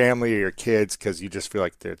your family or your kids because you just feel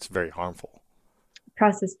like it's very harmful?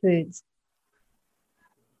 Processed foods.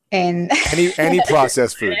 And any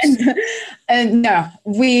processed foods. And no,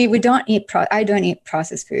 we don't eat. I don't eat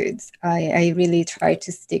processed foods. I really try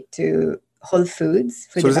to stick to whole foods.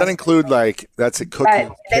 So does that include that's a cookie,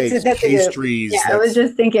 cakes, pastries? Yeah, I was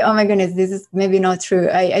just thinking, oh my goodness, this is maybe not true.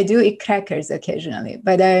 I do eat crackers occasionally,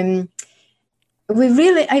 but I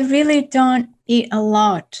really don't eat a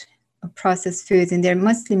lot of processed foods, and they're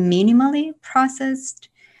mostly minimally processed.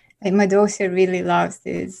 Like my daughter really loves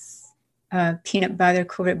these peanut butter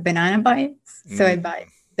covered banana bites, so I buy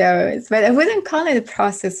those. But I wouldn't call it a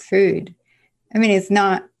processed food. I mean, it's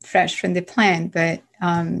not fresh from the plant, but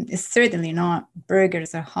it's certainly not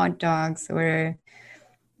burgers or hot dogs or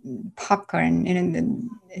popcorn. And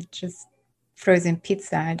it's just frozen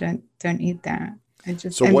pizza. I don't eat that.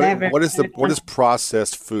 What does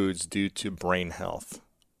processed foods do to brain health?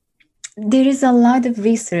 There is a lot of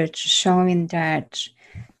research showing that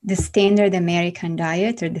the standard American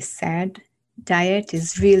diet, or the SAD diet,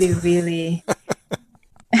 is really, really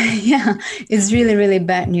it's really, really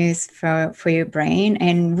bad news for your brain.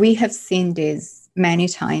 And we have seen this many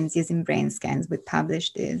times using brain scans. We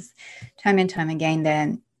published this time and time again.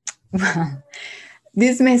 Then, well,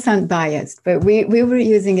 this may sound biased, but we were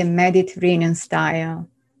using a Mediterranean style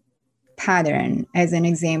pattern as an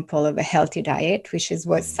example of a healthy diet, which is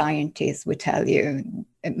what scientists would tell you.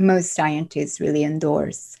 Most scientists really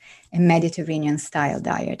endorse a Mediterranean style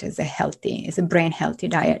diet as a brain healthy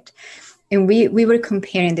diet. And we were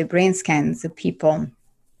comparing the brain scans of people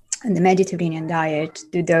in the Mediterranean diet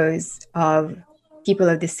to those of people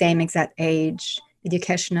of the same exact age,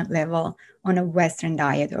 educational level, on a Western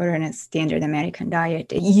diet or on a standard American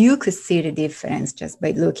diet, you could see the difference just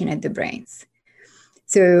by looking at the brains.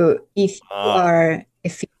 So if you are...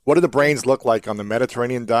 What do the brains look like on the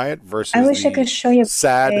Mediterranean diet versus I wish I could show you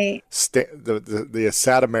the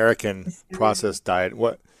sad American processed diet?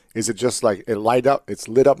 What is it? Just like it's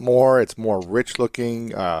lit up more, it's more rich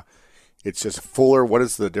looking, it's just fuller. What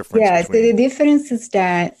is the difference? Yeah, so the difference is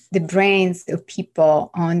that the brains of people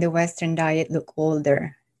on the Western diet look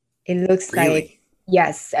older. It looks like,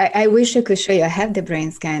 yes, I wish I could show you. I have the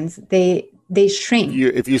brain scans. They shrink.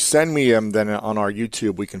 If you send me them, then on our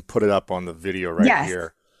YouTube, we can put it up on the video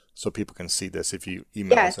here so people can see this if you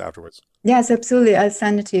email us afterwards. Yes, absolutely. I'll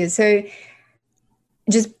send it to you. So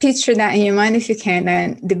just picture that in your mind if you can.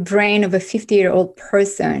 Then the brain of a 50-year-old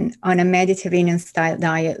person on a Mediterranean style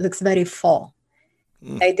diet looks very full.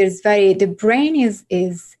 Like the brain is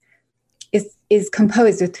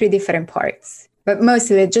composed of 3 different parts, but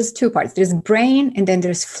mostly just 2 parts. There's brain and then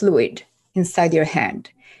there's fluid inside your head.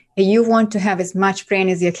 And you want to have as much brain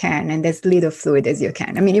as you can and as little fluid as you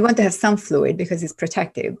can. I mean, you want to have some fluid because it's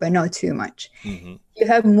protective, but not too much. Mm-hmm. You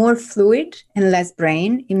have more fluid and less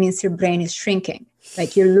brain, it means your brain is shrinking.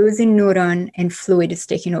 Like you're losing neuron and fluid is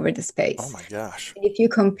taking over the space. Oh my gosh. If you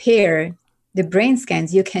compare the brain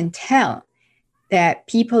scans, you can tell that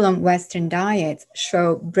people on Western diets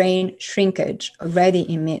show brain shrinkage already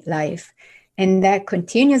in midlife. And that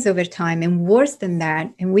continues over time. And worse than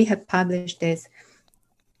that, and we have published this,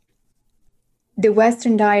 the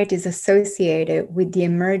Western diet is associated with the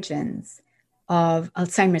emergence of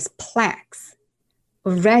Alzheimer's plaques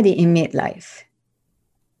already in midlife.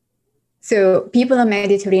 So people on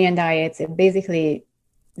Mediterranean diets are basically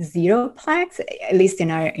 0 plaques, at least in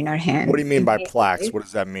our hands. What do you mean by plaques? What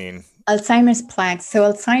does that mean? Alzheimer's plaques.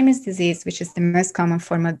 So Alzheimer's disease, which is the most common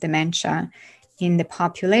form of dementia in the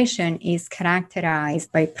population, is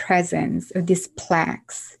characterized by presence of these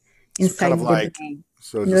plaques inside the brain.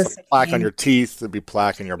 So just a plaque on your teeth, there'd be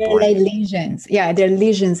plaque in your brain. They're like lesions. Yeah, they're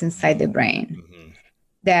lesions inside the brain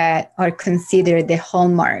that are considered the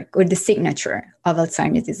hallmark or the signature of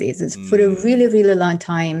Alzheimer's disease. For a really, really long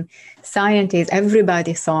time,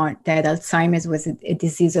 everybody thought that Alzheimer's was a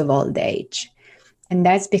disease of old age. And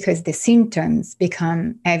that's because the symptoms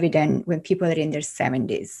become evident when people are in their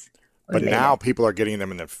 70s. But now people are getting them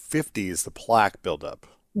in their 50s, the plaque buildup.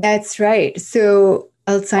 That's right. So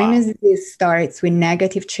Alzheimer's disease starts with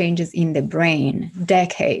negative changes in the brain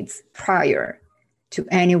decades prior to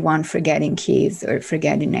anyone forgetting keys or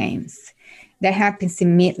forgetting names. That happens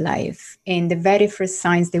in midlife. And the very first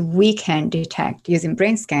signs that we can detect using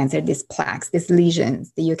brain scans are these plaques, these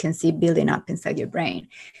lesions that you can see building up inside your brain.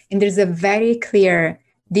 And there's a very clear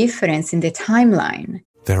difference in the timeline.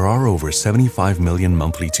 There are over 75 million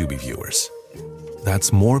monthly Tubi viewers.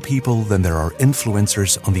 That's more people than there are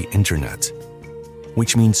influencers on the internet,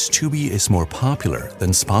 which means Tubi is more popular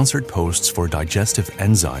than sponsored posts for digestive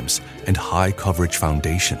enzymes and high coverage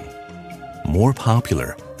foundation. More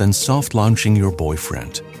popular than soft launching your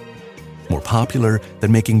boyfriend. More popular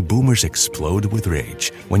than making boomers explode with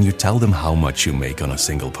rage when you tell them how much you make on a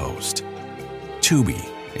single post. Tubi,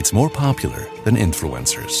 it's more popular than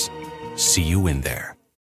influencers. See you in there.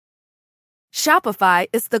 Shopify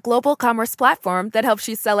is the global commerce platform that helps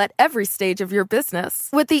you sell at every stage of your business.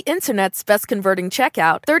 With the internet's best converting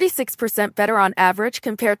checkout, 36% better on average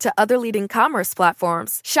compared to other leading commerce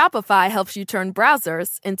platforms, Shopify helps you turn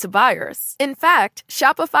browsers into buyers. In fact,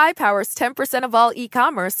 Shopify powers 10% of all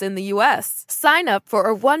e-commerce in the U.S. Sign up for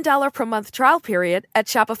a $1 per month trial period at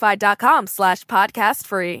shopify.com/podcast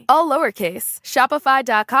free. All lowercase,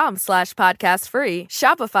 shopify.com/podcast free,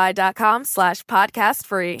 shopify.com/podcast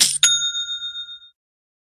free.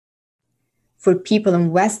 For people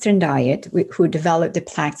on Western diet who develop the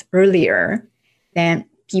plaques earlier than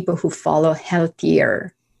people who follow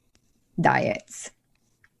healthier diets.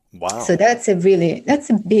 Wow. So that's a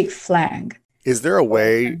big flag. Is there a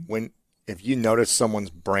way if you notice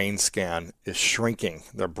someone's brain scan is shrinking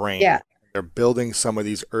their brain, they're building some of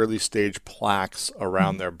these early stage plaques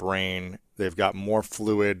around their brain, they've got more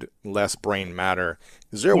fluid, less brain matter.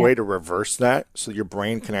 Is there a way to reverse that so your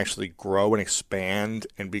brain can actually grow and expand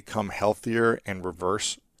and become healthier and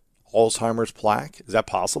reverse Alzheimer's plaque? Is that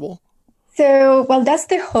possible? So, that's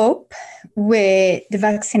the hope with the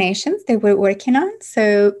vaccinations that we're working on.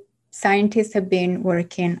 So scientists have been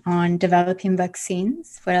working on developing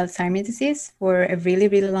vaccines for Alzheimer's disease for a really,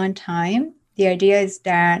 really long time. The idea is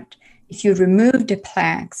that if you remove the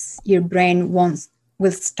plaques, your brain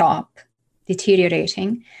will stop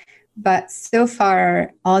deteriorating. But so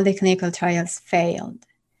far, all the clinical trials failed,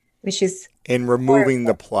 which is... In removing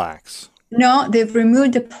the plaques? No, they've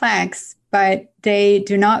removed the plaques, but they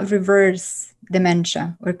do not reverse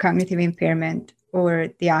dementia or cognitive impairment or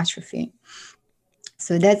the atrophy.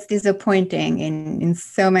 So that's disappointing in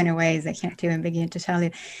so many ways. I can't even begin to tell you.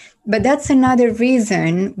 But that's another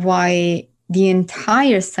reason why the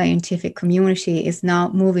entire scientific community is now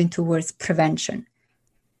moving towards prevention.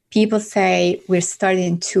 People say we're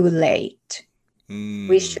starting too late.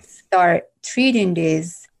 We should start treating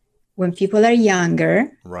this when people are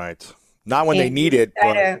younger. Right. Not when they need it,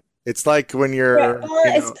 but it's like when you're...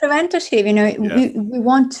 it's preventative.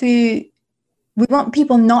 We want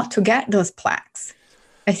people not to get those plaques.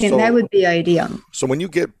 I think that would be ideal. So when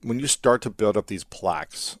you start to build up these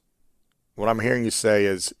plaques, what I'm hearing you say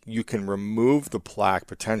is you can remove the plaque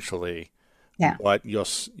potentially, but you'll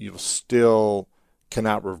still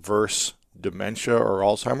cannot reverse dementia or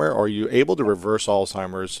Alzheimer. Or are you able to reverse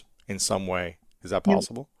Alzheimer's in some way? Is that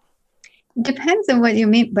possible? Depends on what you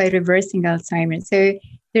mean by reversing Alzheimer's. So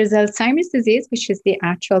there's Alzheimer's disease, which is the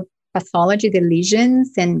actual pathology, the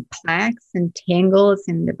lesions and plaques and tangles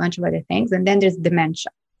and a bunch of other things. And then there's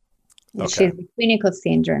dementia, which is the clinical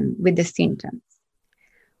syndrome with the symptoms.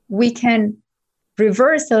 We can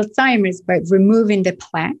reverse Alzheimer's by removing the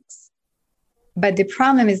plaques, but the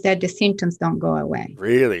problem is that the symptoms don't go away.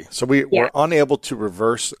 Really? So we're unable to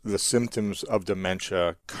reverse the symptoms of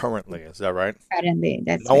dementia currently. Is that right? Currently,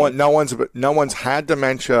 that's no one's had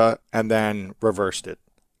dementia and then reversed it.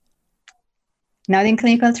 Not in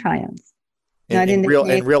clinical trials. In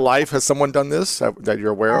real life, has someone done this that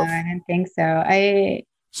you're aware of? I don't think so.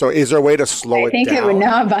 So is there a way to slow it down? I think I would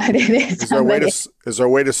know about it. Is there a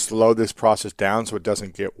way to slow this process down so it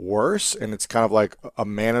doesn't get worse and it's kind of like a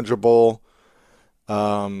manageable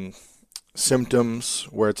symptoms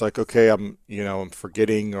where it's like, okay, I'm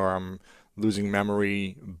forgetting or I'm losing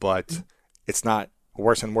memory, but it's not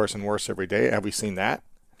worse and worse and worse every day. Have we seen that?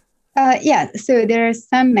 So there are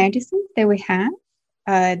some medicines that we have.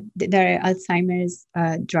 There are Alzheimer's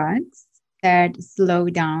drugs that slow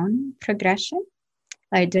down progression,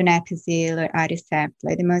 like donepezil or Aricept,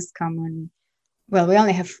 like the most common. Well, we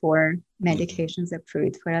only have 4 medications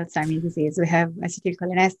approved for Alzheimer's disease. We have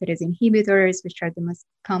acetylcholinesterase inhibitors, which are the most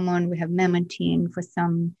common. We have memantine for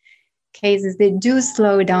some cases. They do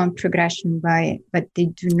slow down progression but they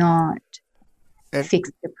do not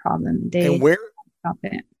fix the problem. Stop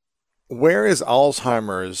it. Where is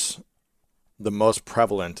Alzheimer's the most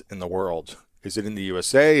prevalent in the world? Is it in the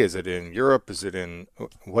USA? Is it in Europe? Is it in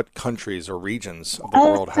what countries or regions of the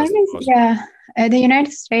world has the most? The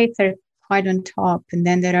United States are quite on top. And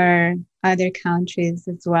then there are other countries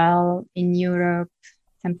as well in Europe,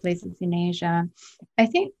 some places in Asia. I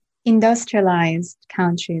think industrialized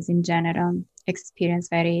countries in general experience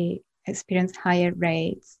higher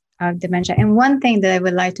rates of dementia. And one thing that I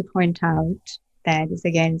would like to point out that is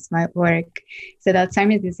against my work is that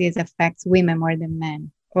Alzheimer's disease affects women more than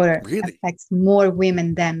men, or affects more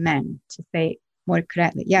women than men, to say more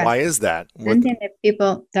correctly. Yes. Why is that? One thing that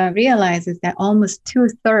people don't realize is that almost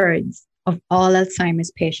 2/3 of all Alzheimer's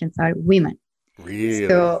patients are women. Really?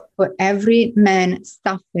 So for every man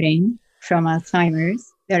suffering from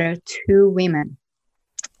Alzheimer's, there are 2 women.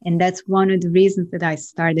 And that's one of the reasons that I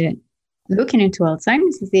started looking into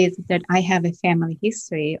Alzheimer's disease, is that I have a family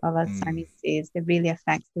history of Alzheimer's disease that really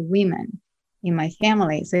affects the women in my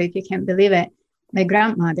family. So if you can't believe it, my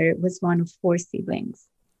grandmother was one of 4 siblings,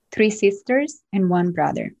 3 sisters and 1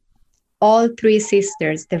 brother. All 3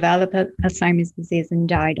 sisters developed Alzheimer's disease and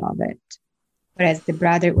died of it, whereas the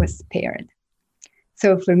brother was spared.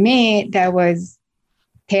 So for me, that was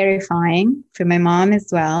terrifying, for my mom as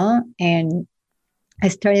well. And I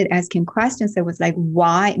started asking questions. I was like,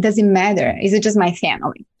 why? Does it matter? Is it just my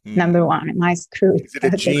family? Number one, am I screwed? Is it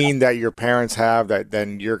a gene that your parents have that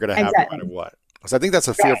then you're going to have no matter what? Because I think that's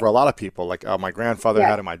a fear for a lot of people. Like, oh, my grandfather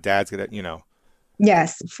had it, my dad's going to,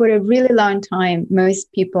 Yes. For a really long time,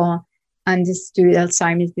 most people understood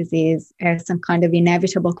Alzheimer's disease as some kind of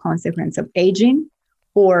inevitable consequence of aging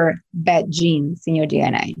or bad genes in your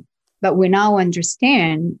DNA. But we now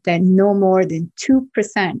understand that no more than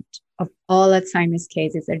 2% of all Alzheimer's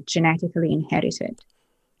cases are genetically inherited.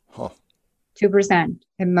 2%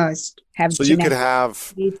 at most have. So you could have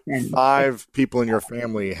 5 people in your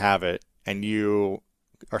family have it, and you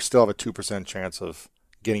still have a 2% chance of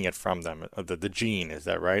getting it from them, the gene. Is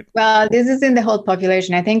that right? Well, this is in the whole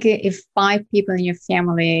population. I think if 5 people in your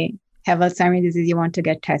family have Alzheimer's disease, you want to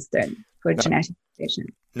get tested for genetic mutation.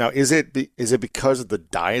 Now, is it because of the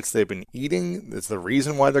diets they've been eating? Is the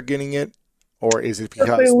reason why they're getting it? Or is it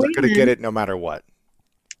because they're going to get it no matter what?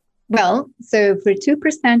 Well, so for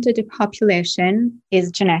 2% of the population is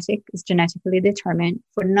genetically determined.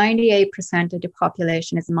 For 98% of the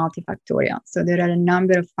population is multifactorial. So there are a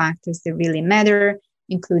number of factors that really matter,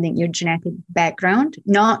 including your genetic background,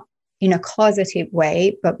 not in a causative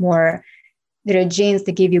way, but more there are genes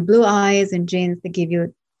that give you blue eyes and genes that give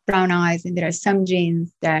you brown eyes. And there are some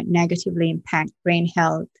genes that negatively impact brain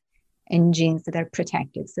health and genes that are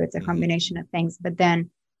protective. So it's a combination of things. But then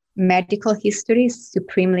medical history is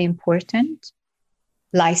supremely important.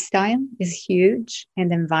 Lifestyle is huge,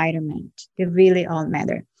 and environment. They really all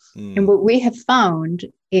matter. And what we have found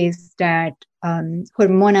is that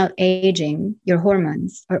hormonal aging, your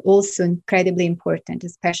hormones, are also incredibly important,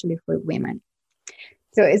 especially for women.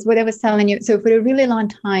 So it's what I was telling you. So for a really long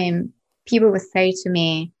time, people would say to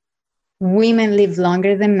me, women live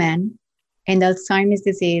longer than men, and Alzheimer's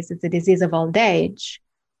disease is a disease of old age.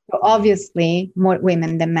 So obviously, more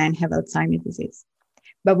women than men have Alzheimer's disease.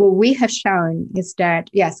 But what we have shown is that,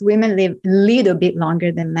 yes, women live a little bit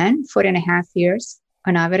longer than men, 4.5 years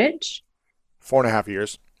on average. 4.5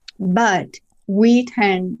 years. But we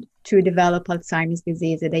tend to develop Alzheimer's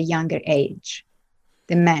disease at a younger age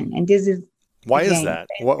than men. And this is... Why is that?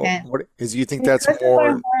 What is, you think that's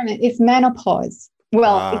more... It's menopause.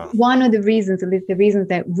 Well, it's one of the reasons, at least the reasons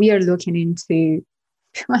that we are looking into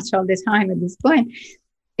pretty much all the time at this point,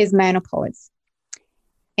 is menopause.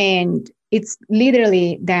 And it's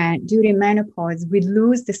literally that during menopause, we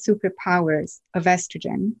lose the superpowers of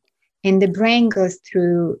estrogen, and the brain goes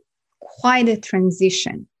through quite a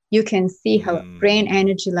transition. You can see how brain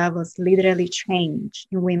energy levels literally change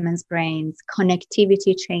in women's brains,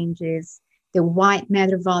 connectivity changes, the white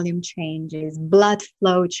matter volume changes, blood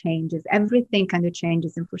flow changes, everything kind of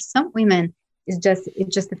changes. And for some women, it's just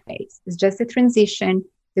a phase. It's just a transition.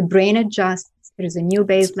 The brain adjusts. There's a new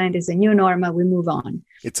baseline. There's a new normal. We move on.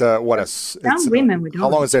 Some women would. How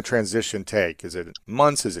long does that transition take? Is it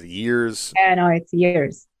months? Is it years? No, it's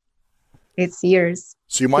years. It's years.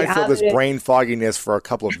 So you might feel this brain fogginess for a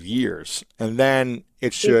couple of years, and then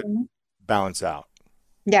it should balance out.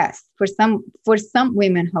 Yes. For some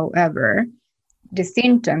women, however, the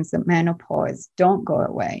symptoms of menopause don't go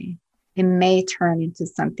away. It may turn into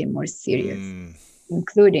something more serious,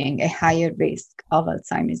 including a higher risk of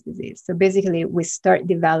Alzheimer's disease. So basically, we start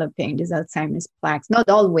developing these Alzheimer's plaques. Not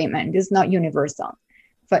all women, this is not universal,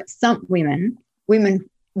 but some women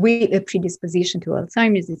with a predisposition to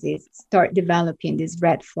Alzheimer's disease start developing these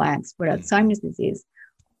red flags for Alzheimer's disease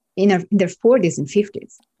in their 40s and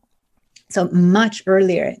 50s. So much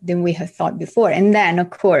earlier than we have thought before. And then, of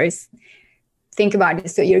course, think about it.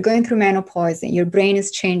 So you're going through menopause and your brain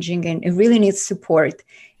is changing and it really needs support.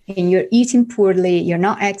 And you're eating poorly, you're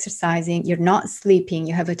not exercising, you're not sleeping,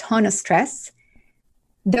 you have a ton of stress.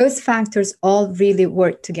 Those factors all really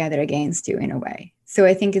work together against you in a way. So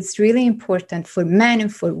I think it's really important for men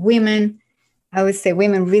and for women. I would say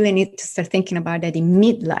women really need to start thinking about that in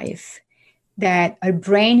midlife, that our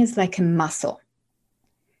brain is like a muscle.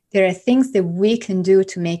 There are things that we can do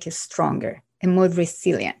to make it stronger and more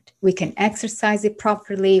resilient. We can exercise it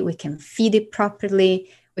properly, we can feed it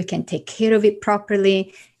properly, we can take care of it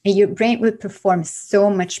properly, and your brain will perform so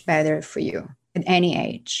much better for you at any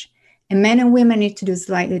age. And men and women need to do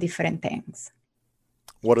slightly different things.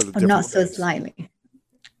 What are the different not things? So slightly.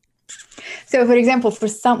 So, for example, for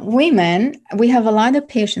some women, we have a lot of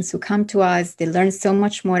patients who come to us. They learn so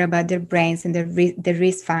much more about their brains and their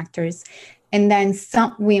risk factors. And then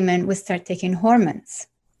some women will start taking hormones,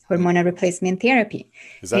 hormonal replacement therapy.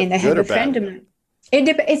 Is that and I good have or a friend bad? of mine.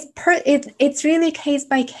 It's really case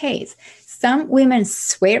by case. Some women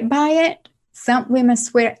swear by it. Some women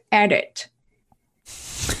swear at it.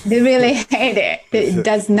 They really hate it. It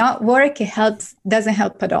does not work. It doesn't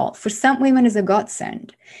help at all. For some women, it's a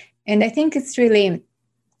godsend. And I think it's really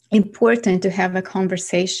important to have a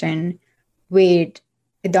conversation with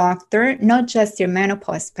a doctor, not just your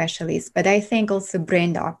menopause specialist, but I think also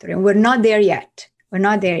brain doctor. And we're not there yet.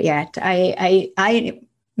 I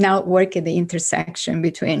now work at the intersection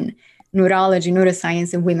between neurology,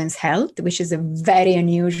 neuroscience, and women's health, which is a very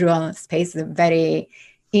unusual space, a very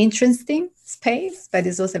interesting space, but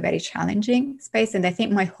it's also a very challenging space. And I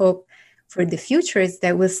think my hope for the future is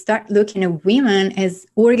that we'll start looking at women as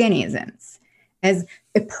organisms, as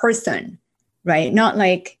a person, right? Not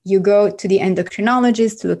like you go to the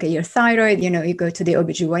endocrinologist to look at your thyroid, you go to the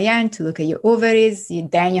OBGYN to look at your ovaries,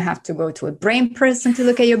 then you have to go to a brain person to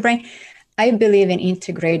look at your brain. I believe in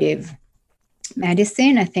integrative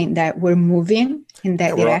medicine. I think that we're moving in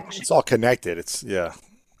that direction. It's all connected. Yeah.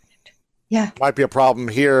 Might be a problem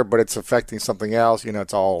here, but it's affecting something else.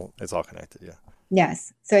 It's all connected. Yeah.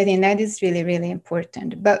 Yes. So I think that is really, really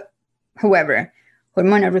important. But however,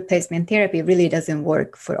 hormonal replacement therapy really doesn't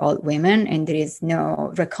work for all women, and there is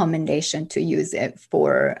no recommendation to use it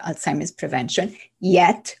for Alzheimer's prevention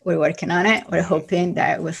yet. We're working on it. We're hoping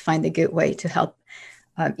that we'll find a good way to help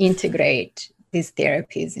integrate these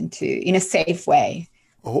therapies in a safe way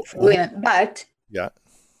for women. But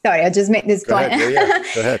sorry, I'll just make this point. Go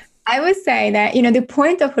ahead. I would say that, the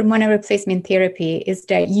point of hormonal replacement therapy is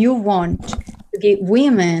that you want to give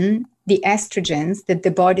women the estrogens that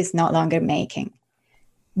the body is no longer making.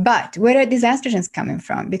 But where are these estrogens coming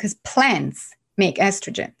from? Because plants make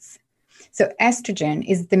estrogens. So estrogen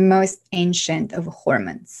is the most ancient of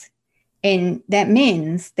hormones. And that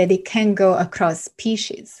means that it can go across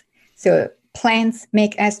species. So plants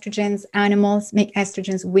make estrogens, animals make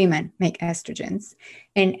estrogens, women make estrogens.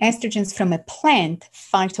 And estrogens from a plant,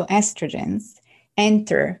 phytoestrogens,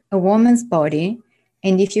 enter a woman's body.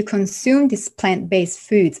 And if you consume these plant-based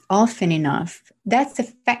foods often enough, that's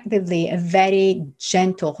effectively a very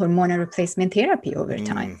gentle hormonal replacement therapy over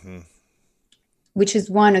time, which is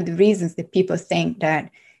one of the reasons that people think that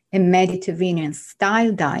a Mediterranean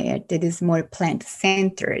style diet that is more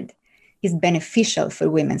plant-centered is beneficial for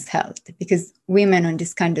women's health, because women on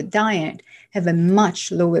this kind of diet have a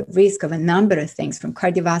much lower risk of a number of things, from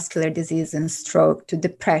cardiovascular disease and stroke to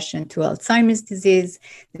depression to Alzheimer's disease,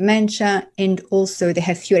 dementia, and also they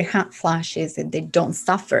have fewer hot flashes, and they don't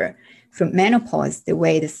suffer from menopause the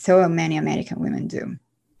way that so many American women do.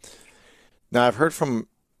 Now, I've heard from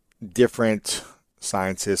different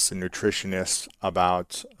scientists and nutritionists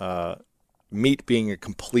about meat being a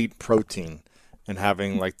complete protein and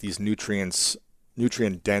having like these nutrient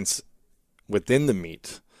dense within the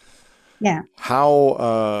meat. Yeah.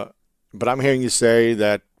 But I'm hearing you say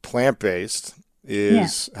that plant-based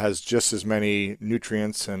has just as many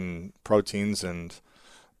nutrients and proteins and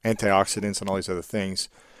antioxidants and all these other things.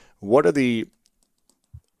 What are the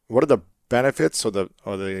benefits or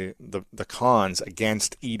the cons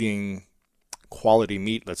against eating quality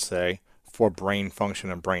meat, let's say, for brain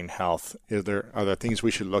function and brain health? Are there things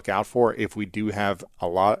we should look out for if we do have a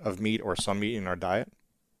lot of meat or some meat in our diet?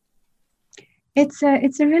 It's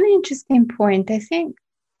a really interesting point. I think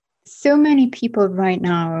so many people right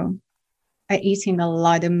now are eating a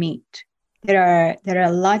lot of meat. There are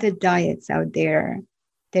a lot of diets out there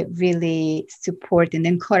that really support and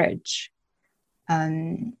encourage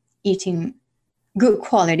eating good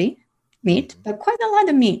quality meat, but quite a lot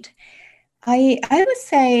of meat. I would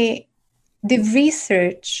say the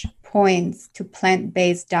research points to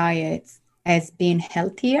plant-based diets as being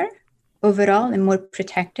healthier overall and more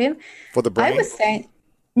protective. For the brain? I would say,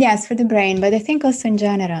 yes, for the brain, but I think also in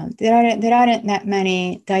general, there aren't that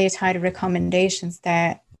many dietary recommendations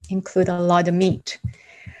that include a lot of meat.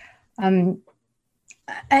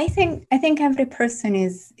 I think every person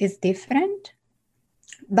is different,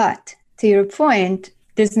 but to your point,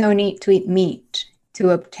 there's no need to eat meat to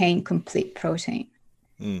obtain complete protein.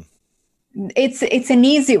 It's an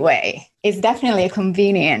easy way. It's definitely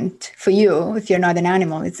convenient for you if you're not an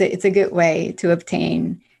animal. It's a good way to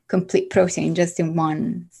obtain complete protein just in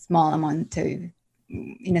one small amount in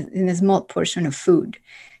a small portion of food.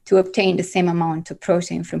 To obtain the same amount of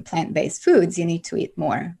protein from plant-based foods, you need to eat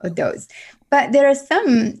more of those. But there are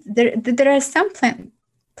some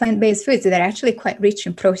plant-based foods that are actually quite rich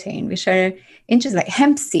in protein, which are interesting, like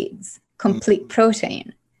hemp seeds, complete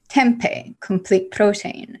protein, tempeh, complete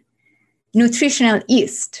protein, nutritional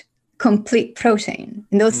yeast, complete protein,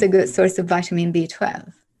 and also a good source of vitamin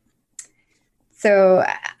B12. So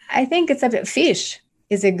I think fish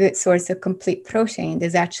is a good source of complete protein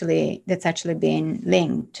that's actually been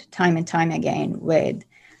linked time and time again with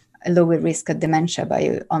a lower risk of dementia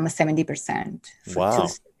by almost 70% for 2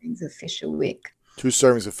 servings of fish a week. 2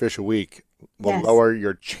 servings of fish a week will lower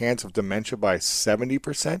your chance of dementia by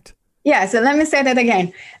 70%? Yeah, so let me say that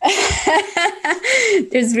again.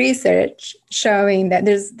 There's research showing that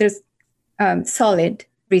there's solid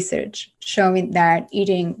research showing that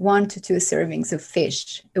eating 1 to 2 servings of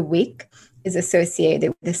fish a week is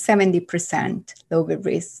associated with a 70% lower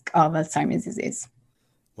risk of Alzheimer's disease.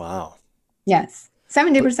 Wow. Yes,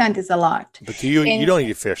 70% is a lot. But you don't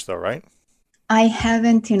eat fish though, right? I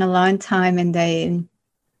haven't in a long time, and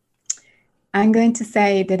I'm going to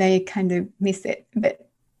say that I kind of miss it, but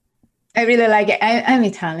I really like it. I'm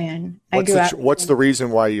Italian. What's the reason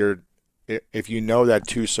why if you know that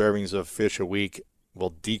 2 servings of fish a week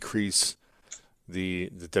will decrease the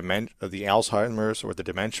Alzheimer's or the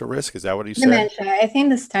dementia risk? Is that what you said? Dementia. I think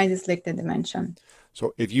the studies linked the dementia.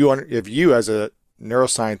 So if you as a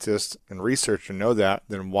neuroscientist and researcher know that,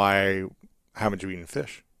 then why haven't you eaten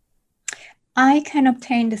fish? I can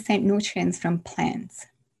obtain the same nutrients from plants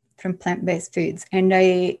from plant-based foods. And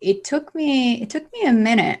it took me a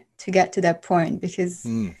minute to get to that point because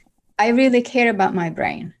I really care about my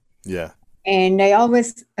brain. Yeah. And I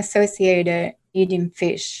always associated eating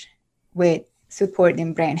fish with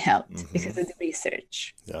supporting brain health because of the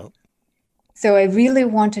research. Yeah. So I really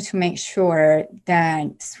wanted to make sure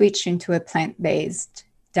that switching to a plant-based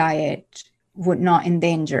diet would not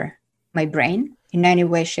endanger my brain in any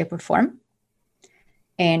way, shape, or form.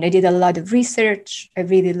 And I did a lot of research. I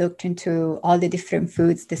really looked into all the different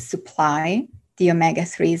foods, the supply, the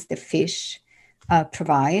omega-3s, the fish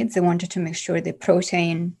provides. I wanted to make sure the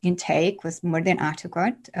protein intake was more than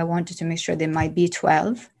adequate. I wanted to make sure that my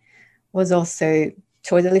B12 was also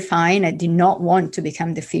totally fine. I did not want to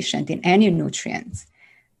become deficient in any nutrients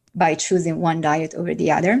by choosing one diet over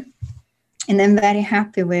the other. And I'm very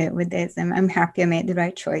happy with this. I'm happy I made the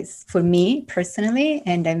right choice for me personally,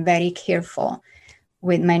 and I'm very careful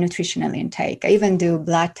with my nutritional intake. I even do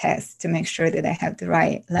blood tests to make sure that I have the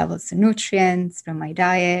right levels of nutrients from my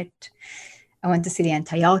diet. I want to see the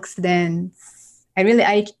antioxidants.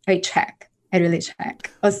 I check. I really check.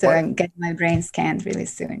 Also, I'm getting my brain scanned really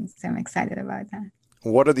soon, so I'm excited about that.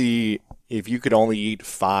 What are if you could only eat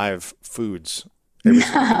 5 foods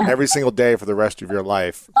every single day for the rest of your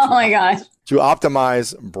life? Oh my gosh. To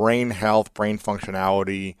optimize brain health, brain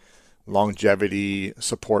functionality, longevity,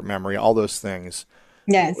 support memory, all those things.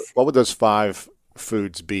 Yes. What would those 5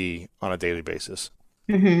 foods be on a daily basis?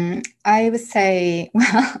 I would say,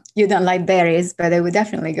 well, you don't like berries, but I would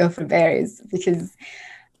definitely go for berries because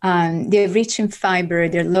they're rich in fiber,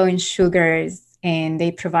 they're low in sugars, and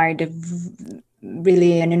they provide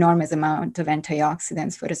really an enormous amount of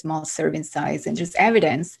antioxidants for a small serving size. And there's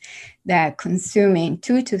evidence that consuming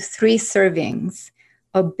 2 to 3 servings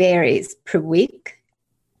of berries per week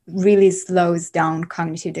really slows down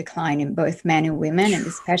cognitive decline in both men and women, and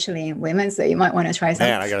especially in women. So you might want to try something.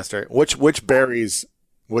 Man, I got to start. Which berries,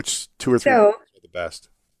 which 2 or 3 berries are the best?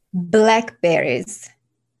 Blackberries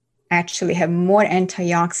actually have more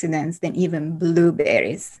antioxidants than even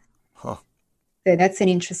blueberries. Huh. So that's an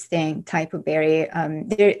interesting type of berry.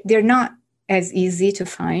 They're not as easy to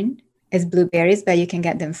find as blueberries, but you can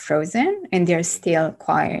get them frozen, and they're still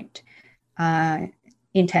quite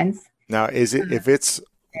intense. Now, is it if it's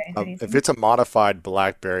a modified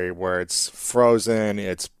blackberry where it's frozen,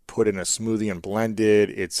 it's put in a smoothie and blended,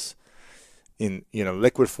 it's in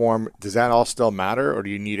liquid form, does that all still matter, or do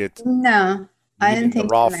you need it? No, I don't think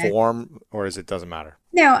the raw form, or doesn't matter?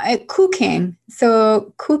 No, cooking.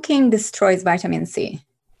 So cooking destroys vitamin C.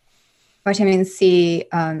 Vitamin C,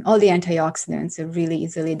 all the antioxidants are really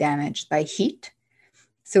easily damaged by heat.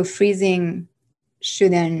 So freezing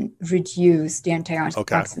shouldn't reduce the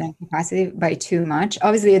antioxidant capacity by too much.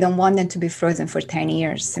 Obviously, you don't want them to be frozen for 10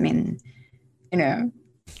 years. I mean,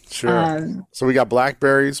 Sure. So we got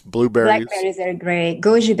blackberries, blueberries. Blackberries are great.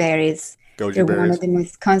 Goji berries. They're one of the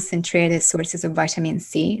most concentrated sources of vitamin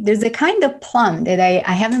C. There's a kind of plum that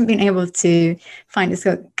I haven't been able to find. It's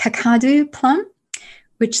called kakadu plum,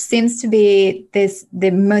 which seems to be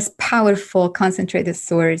the most powerful concentrated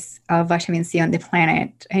source of vitamin C on the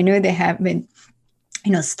planet. I know they have been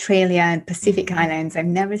in Australia and Pacific Islands. I've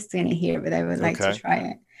never seen it here, but I would like to try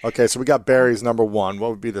it. Okay, so we got berries, number 1. What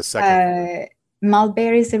would be the second?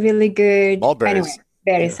 Mulberries are really good. Mulberries. Anyway,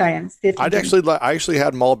 berries. Sorry, I'm still thinking. I actually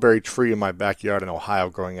had mulberry tree in my backyard in Ohio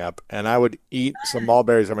growing up, and I would eat some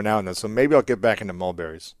mulberries every now and then. So maybe I'll get back into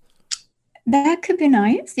mulberries. That could be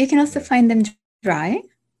nice. You can also find them dry.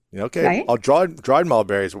 Okay. Right? Dried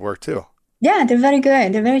mulberries would work too. Yeah, they're very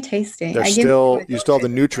good. They're very tasty. You still have the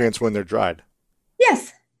nutrients when they're dried.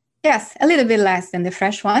 Yes, a little bit less than the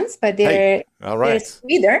fresh ones, but they're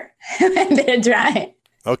sweeter when they're dry.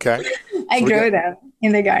 Okay. I grow them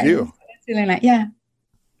in the garden. You? So it's really nice. Yeah.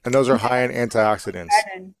 And those are high in antioxidants.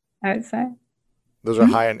 I would say. Those are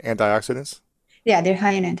high in antioxidants? Yeah, they're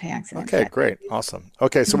high in antioxidants. Okay, great. Awesome.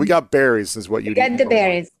 Okay, so we got berries is what you get the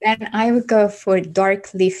berries. And I would go for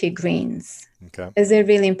dark leafy greens. Okay. Because they're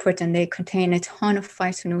really important. They contain a ton of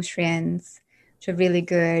phytonutrients, which are really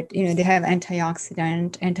good. They have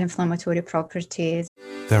antioxidant, anti-inflammatory properties.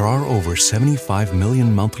 There are over 75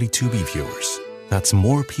 million monthly Tubi viewers. That's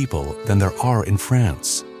more people than there are in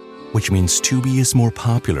France, which means Tubi is more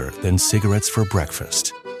popular than cigarettes for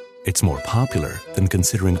breakfast. It's more popular than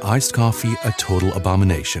considering iced coffee a total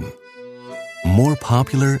abomination. More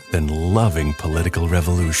popular than loving political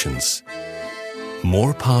revolutions.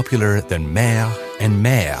 More popular than mère and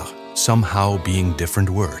mère somehow being different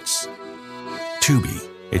words. Tubi,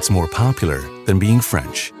 it's more popular than being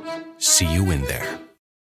French. See you in there.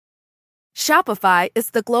 Shopify is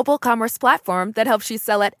the global commerce platform that helps you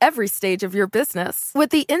sell at every stage of your business. With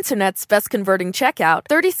the internet's best converting checkout,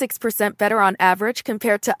 36% better on average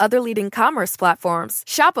compared to other leading commerce platforms,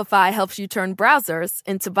 Shopify helps you turn browsers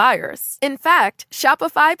into buyers. In fact,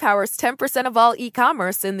 Shopify powers 10% of all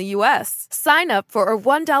e-commerce in the U.S. Sign up for a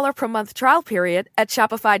 $1 per month trial period at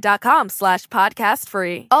shopify.com/podcast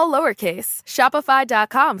free. All lowercase,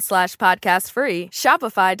 shopify.com/podcast free,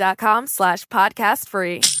 shopify.com/podcast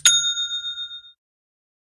free.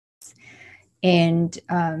 And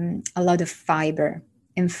a lot of fiber.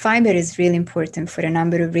 And fiber is really important for a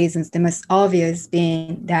number of reasons. The most obvious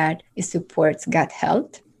being that it supports gut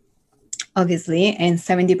health, obviously, and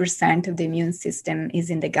 70% of the immune system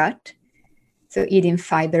is in the gut. So eating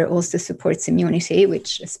fiber also supports immunity,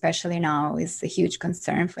 which especially now is a huge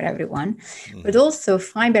concern for everyone. But also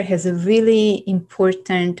fiber has a really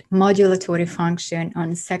important modulatory function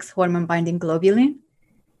on sex hormone binding globulin,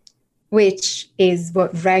 which is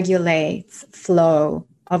what regulates flow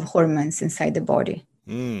of hormones inside the body.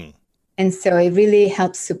 And so it really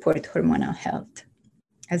helps support hormonal health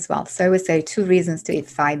as well. So I would say 2 reasons to eat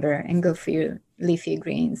fiber and go for your leafy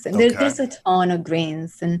greens. And there's a ton of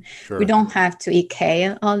greens, and we don't have to eat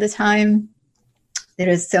kale all the time. There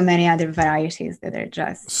are so many other varieties that are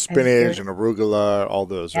just spinach and arugula, all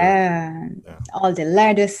those. All the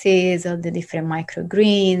lettuces, all the different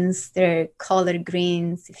microgreens. There are collard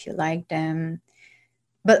greens if you like them,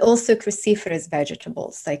 but also cruciferous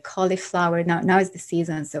vegetables like cauliflower. Now is the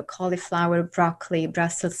season, so cauliflower, broccoli,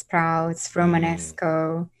 Brussels sprouts,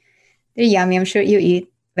 Romanesco. They're yummy. I'm sure you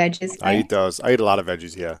eat veggies. Right? I eat those. I eat a lot of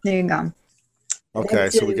veggies. Yeah. There you go. Okay,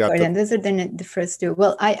 That's so we got those are the first 2.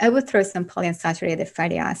 Well, I would throw some polyunsaturated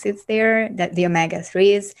fatty acids there, that the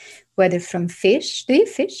omega-3s, whether from fish. Do you eat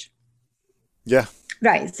fish? Yeah.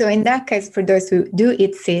 Right. So in that case, for those who do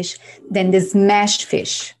eat fish, then the smashed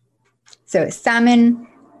fish. So salmon,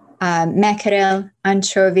 mackerel,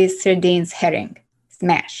 anchovies, sardines, herring.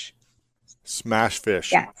 Smash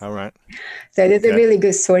fish. Yes. All right. So those are really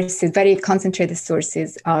good sources, very concentrated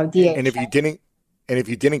sources of DHA. And if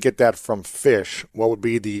you didn't get that from fish, what would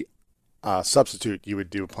be the substitute you would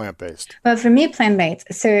do plant-based? Well, for me,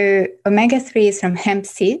 plant-based. So omega-3 is from hemp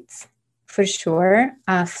seeds, for sure.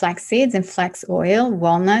 Flax seeds and flax oil,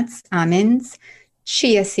 walnuts, almonds,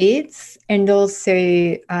 chia seeds, and also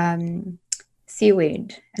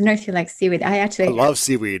seaweed. I don't know if you like seaweed. I love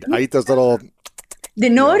seaweed. I eat those little... The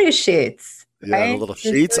notice sheets. Yeah, right? the little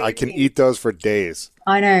sheets. I can eat those for days.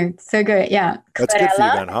 I know. So good. Yeah. That's good for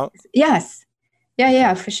you then, huh? Yes.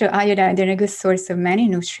 Yeah, for sure. Iodine, they're a good source of many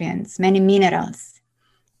nutrients, many minerals.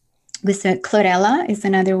 With chlorella is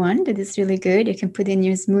another one that is really good. You can put in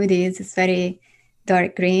your smoothies. It's very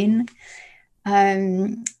dark green.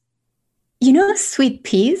 Sweet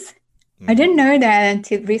peas. I didn't know that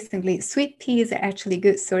until recently. Sweet peas are actually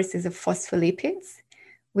good sources of phospholipids,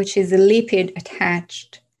 which is a lipid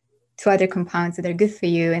attached to other compounds that are good for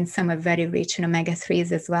you, and some are very rich in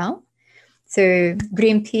omega-3s as well. So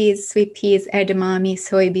green peas, sweet peas, edamame,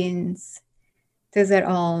 soybeans, those are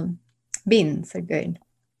all beans are good.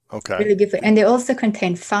 Okay. Really good and they also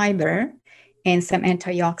contain fiber and some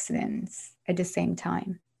antioxidants at the same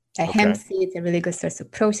time. Hemp seeds are a really good source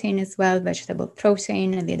of protein as well, vegetable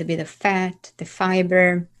protein, a little bit of fat, the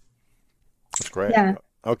fiber. That's great. Yeah.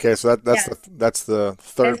 Okay, so that's the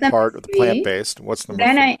third part of the plant-based. What's number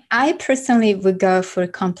 4? Then I personally would go for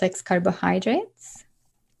complex carbohydrates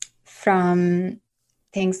from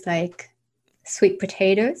things like sweet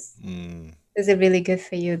potatoes. Those are really good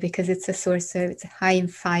for you because it's it's high in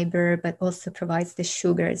fiber, but also provides the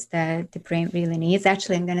sugars that the brain really needs.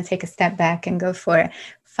 Actually, I'm going to take a step back and go for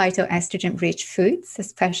phytoestrogen-rich foods,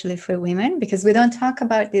 especially for women, because we don't talk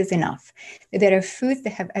about this enough. There are foods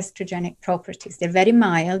that have estrogenic properties. They're very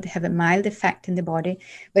mild. They have a mild effect in the body,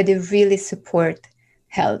 but they really support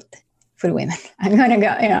health for women. I'm going to go,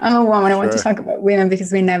 I'm a woman. I want to talk about women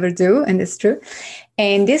because we never do, and it's true.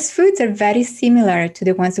 And these foods are very similar to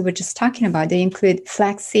the ones that we're just talking about. They include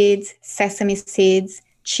flax seeds, sesame seeds,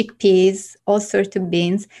 chickpeas, all sorts of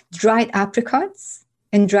beans, dried apricots,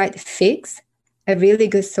 and dried figs are really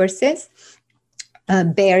good sources.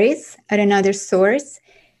 Berries are another source,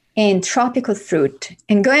 and tropical fruit.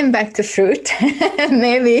 And going back to fruit,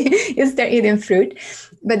 maybe you start eating fruit.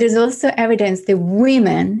 But there's also evidence that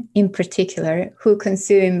women in particular who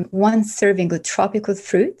consume 1 serving of tropical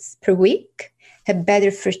fruits per week have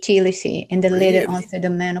better fertility in the later onset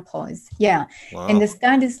of menopause. Yeah. Wow. And the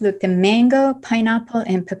studies looked at mango, pineapple,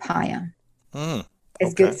 and papaya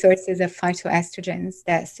as good sources of phytoestrogens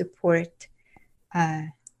that support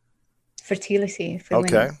fertility for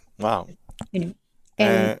women. Wow.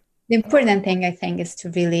 And The important thing, I think, is to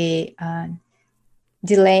really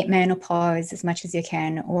delay menopause as much as you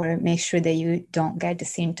can, or make sure that you don't get the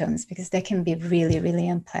symptoms, because that can be really, really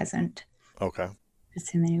unpleasant. Okay. For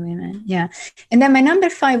so many women. Yeah. And then my number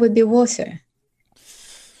 5 would be water.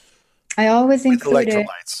 I always include it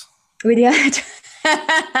electrolytes. with the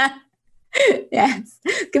electrolytes. Yes.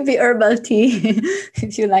 Could be herbal tea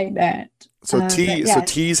if you like that. So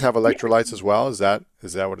teas have electrolytes as well? Is that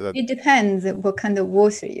what it is? It depends what kind of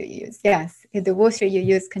water you use. Yes. If the water you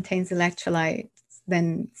use contains electrolytes,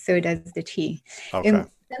 then so does the tea. Okay.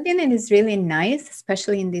 Something that is really nice,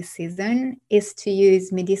 especially in this season, is to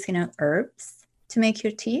use medicinal herbs to make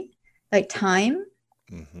your tea, like thyme.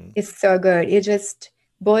 Mm-hmm. It's so good. You just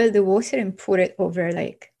boil the water and pour it over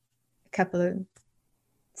like a couple of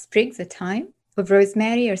sprigs of thyme, of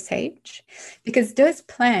rosemary or sage, because those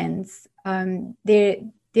plants, they're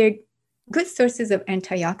good sources of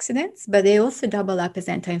antioxidants, but they also double up as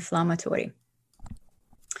anti-inflammatory.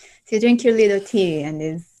 So you drink your little tea and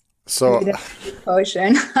it's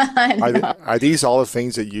potion. Are these all the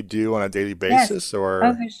things that you do on a daily basis? Yes. Or?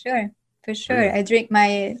 Oh, for sure. Really? I drink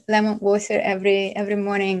my lemon water every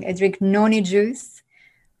morning. I drink noni juice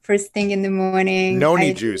first thing in the morning.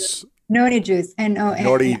 Noni juice. Noni juice.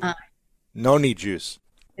 N-O-N-I. Noni juice.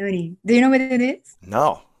 Noni. Do you know what it is?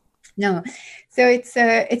 No. So it's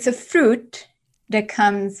a fruit that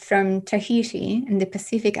comes from Tahiti in the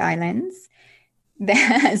Pacific Islands.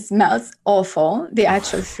 That smells awful, the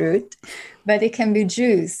actual fruit, but it can be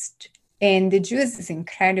juiced. And the juice is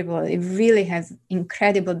incredible. It really has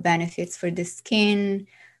incredible benefits for the skin,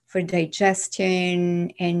 for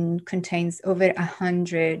digestion, and contains over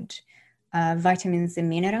 100 vitamins and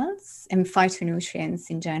minerals and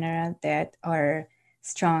phytonutrients in general that are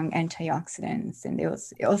strong antioxidants. And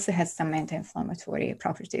it also has some anti-inflammatory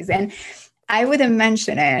properties. And I wouldn't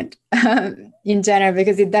mention it in general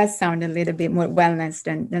because it does sound a little bit more wellness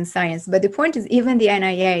than science. But the point is, even the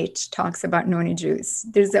NIH talks about noni juice.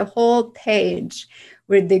 There's a whole page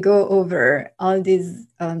where they go over all these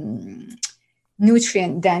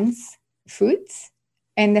nutrient-dense foods.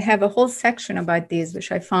 And they have a whole section about these,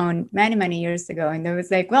 which I found many, many years ago. And I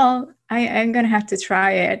was like, well, I'm going to have to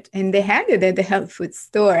try it. And they had it at the health food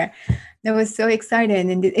store. I was so excited.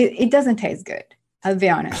 And it doesn't taste good. I'll be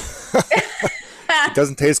honest. It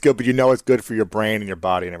doesn't taste good, but you know it's good for your brain and your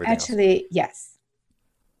body and everything Actually, yes.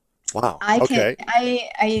 Wow.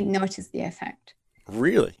 I noticed the effect.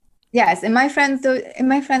 Really? Yes, and my friends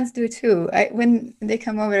do too. When they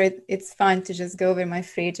come over, it's fun to just go over my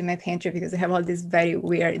fridge and my pantry because I have all these very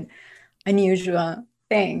weird, unusual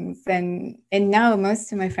things. And now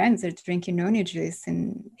most of my friends are drinking noni juice,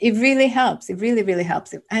 and it really helps. It really, really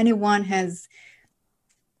helps. If anyone has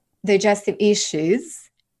digestive issues,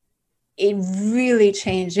 it really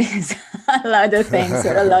changes a lot of things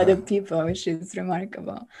for a lot of people, which is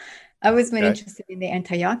remarkable. I was more interested in the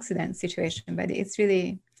antioxidant situation, but it's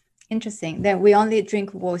really interesting that we only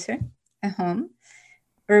drink water at home,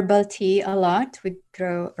 herbal tea a lot. We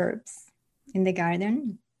grow herbs in the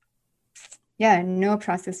garden. Yeah, no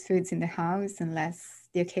processed foods in the house unless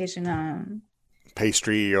the occasional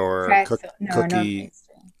pastry or cookie.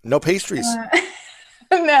 No pastries.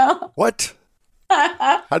 No. What?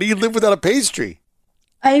 How do you live without a pastry?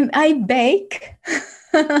 I bake.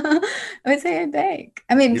 I would say I bake.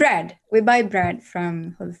 I mean, bread. We buy bread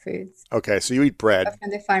from Whole Foods. Okay, so you eat bread.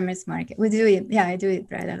 From the farmer's market. We do eat. Yeah, I do eat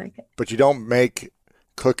bread. I like it. But you don't make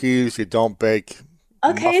cookies. You don't bake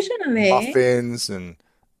occasionally muffins and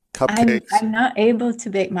cupcakes. I'm not able to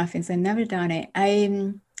bake muffins. I've never done it.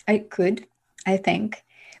 I could, I think.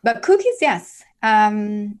 But cookies, yes.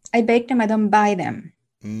 I bake them. I don't buy them.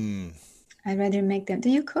 I'd rather make them. Do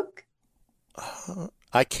you cook?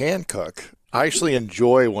 I can cook. I actually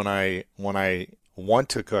enjoy when I want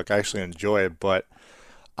to cook. I actually enjoy it, but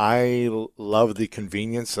I love the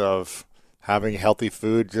convenience of having healthy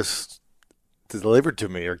food just delivered to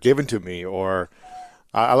me or given to me, or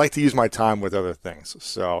I like to use my time with other things.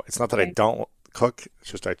 So it's not that I don't cook;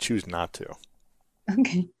 it's just I choose not to.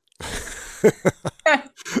 Okay.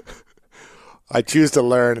 I choose to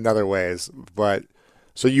learn in other ways, but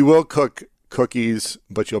so you will cook cookies,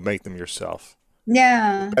 but you'll make them yourself.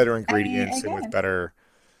 Yeah. Better ingredients and with better,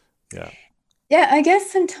 Yeah, I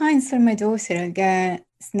guess sometimes for my daughter, I'll get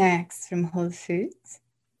snacks from Whole Foods,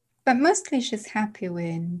 but mostly she's happy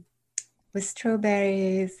with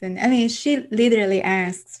strawberries. And I mean, she literally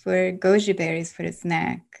asks for goji berries for a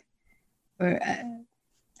snack. Or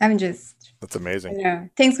That's amazing. You know,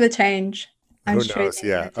 things will change. Who knows?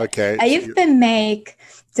 Yeah. Okay. I used to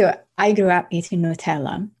so I grew up eating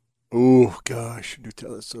Nutella. Oh gosh,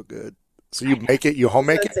 Nutella's so good. So you make it, you home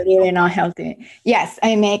make It's it? really not healthy. Yes,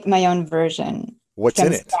 I make my own version What's from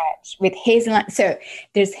in it? scratch with hazelnut. So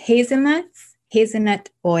there's hazelnuts, hazelnut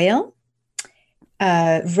oil,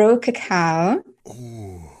 raw cacao.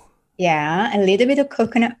 Ooh, Yeah, a little bit of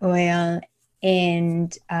coconut oil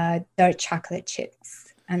and dark chocolate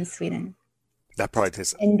chips unsweetened. that probably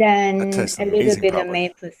tastes, And that then tastes a little amazing, bit of probably.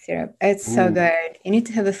 maple syrup. It's so Ooh. good. You need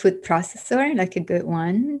to have a food processor, like a good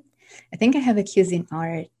one. I think I have a Cuisine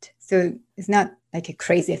Art. So it's not like a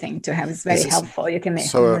crazy thing to have. It's very Is this, helpful. You can make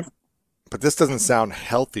so, hummus. but this doesn't sound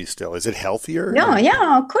healthy still. Is it healthier? No,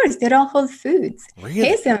 yeah, of course. They're all whole foods. Really?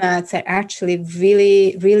 Hazelnuts are actually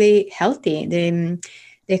really, really healthy.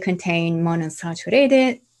 They contain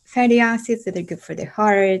monounsaturated fatty acids that are good for the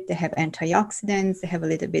heart. They have antioxidants. They have a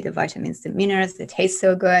little bit of vitamins and minerals. They taste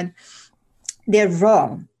so good. They're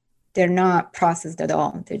raw. They're not processed at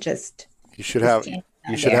all. They're just You should have there.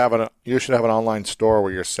 you should have an online store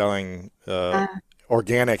where you're selling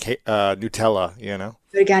organic Nutella, you know?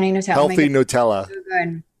 Organic Nutella. Oh my Healthy God, Nutella. so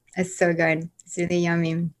good. It's so good. It's really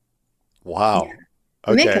yummy. Wow. Yeah.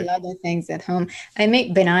 I make a Okay. lot of things at home. I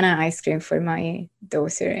make banana ice cream for my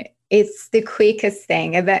daughter. It's the quickest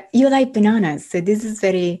thing. I bet you like bananas. So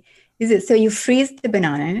so you freeze the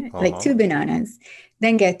banana, like Uh-huh. 2 bananas,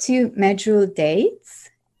 then get 2 medjool dates,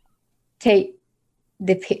 take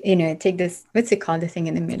take this, what's it called, the thing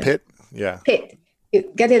in the middle? Pit? Yeah. Pit.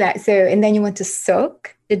 You get it out. So, and then you want to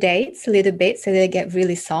soak the dates a little bit so they get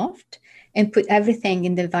really soft, and put everything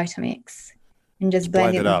in the Vitamix and just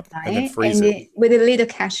blend it up and then freeze it. with a little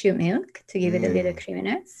cashew milk to give it a little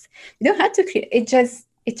creaminess. You don't have to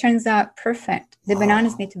it turns out perfect. The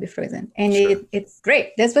bananas need to be frozen, and Sure. it's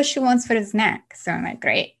great. That's what she wants for a snack. So I'm like,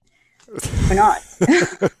 great. Why not?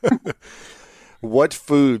 What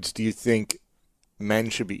foods do you think men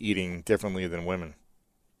should be eating differently than women?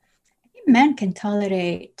 Men can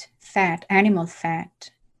tolerate animal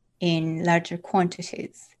fat, in larger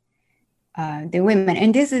quantities than women,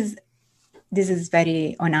 and this is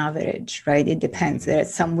very on average, right? It depends. There are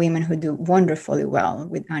some women who do wonderfully well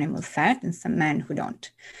with animal fat, and some men who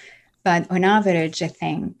don't. But on average, I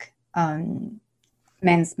think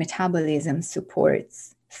men's metabolism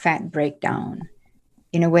supports fat breakdown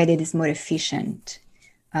in a way that is more efficient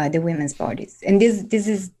than women's bodies. And this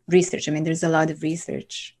is research. I mean, there's a lot of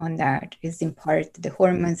research on that. It's in part the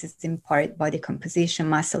hormones, it's in part body composition,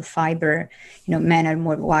 muscle fiber. Men are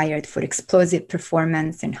more wired for explosive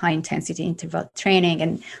performance and high intensity interval training.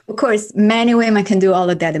 And of course, many women can do all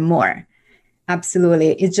of that and more.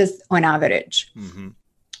 Absolutely. It's just on average. Mm-hmm.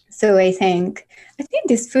 So I think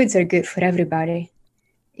these foods are good for everybody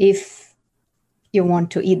if you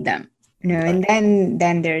want to eat them. And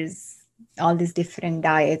then there's all these different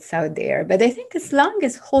diets out there. But I think as long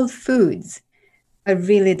as whole foods are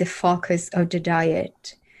really the focus of the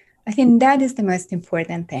diet, I think that is the most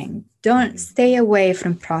important thing. Don't stay away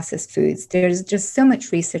from processed foods. There's just so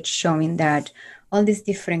much research showing that all these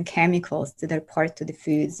different chemicals that are part of the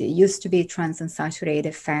foods, it used to be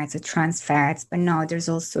transunsaturated fats or trans fats, but now there's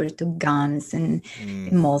all sorts of gums and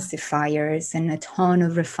emulsifiers and a ton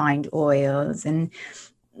of refined oils and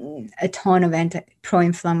a ton of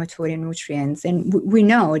pro-inflammatory nutrients. And we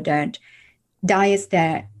know that diets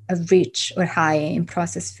that are rich or high in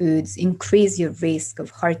processed foods increase your risk of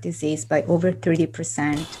heart disease by over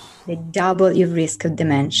 30%. They double your risk of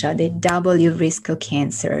dementia. They double your risk of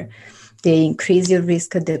cancer. They increase your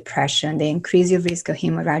risk of depression. They increase your risk of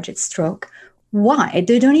hemorrhagic stroke. Why?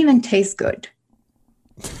 They don't even taste good,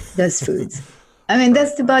 those foods. I mean,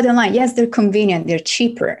 that's the bottom line. Yes, they're convenient. They're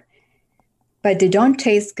cheaper. But they don't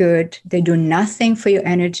taste good. They do nothing for your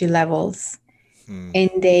energy levels.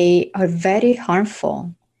 And they are very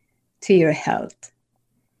harmful to your health.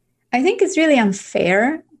 I think it's really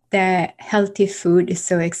unfair that healthy food is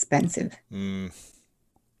so expensive.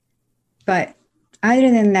 But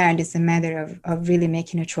other than that, it's a matter of really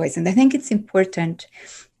making a choice. And I think it's important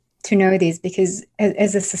to know this because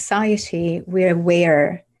as a society, we're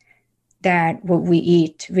aware that what we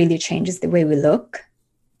eat really changes the way we look.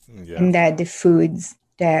 Yeah. And that the foods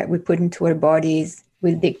that we put into our bodies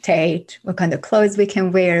will dictate what kind of clothes we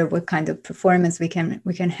can wear, what kind of performance we can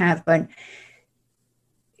have. But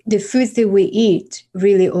the foods that we eat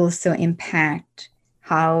really also impact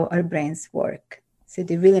how our brains work. So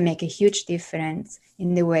they really make a huge difference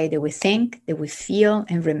in the way that we think, that we feel,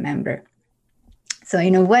 and remember. So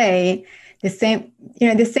in a way, the same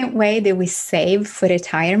way that we save for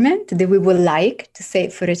retirement, that we would like to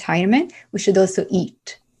save for retirement, we should also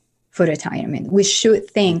eat for retirement. We should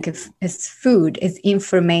think of as food as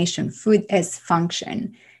information, food as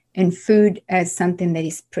function, and food as something that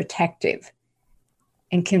is protective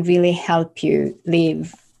and can really help you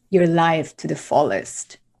live your life to the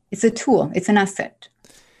fullest. It's a tool. It's an asset.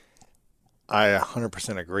 I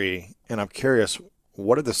 100% agree. And I'm curious,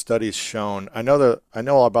 what are the studies shown? I know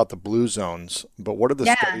all about the blue zones, but what are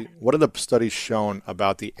the studies shown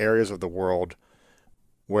about the areas of the world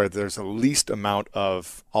where there's the least amount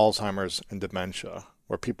of Alzheimer's and dementia,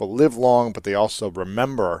 where people live long, but they also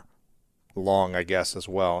remember long, I guess, as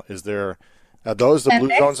well? Are those the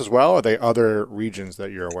blue zones as well, or are they other regions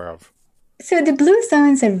that you're aware of? So the blue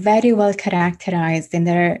zones are very well characterized, and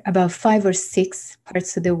there are about 5 or 6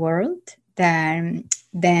 parts of the world that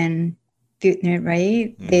then,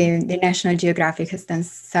 right? The National Geographic has done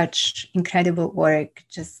such incredible work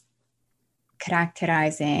just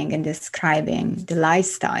characterizing and describing the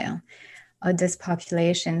lifestyle of those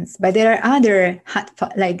populations. But there are other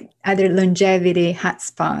other longevity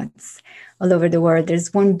hotspots all over the world.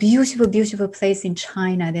 There's one beautiful, beautiful place in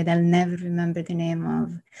China that I'll never remember the name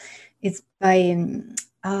of. It's by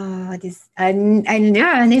I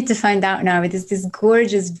need to find out now. It is this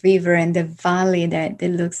gorgeous river in the valley that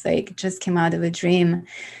looks like it just came out of a dream,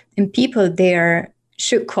 and people there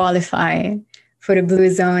should qualify for the blue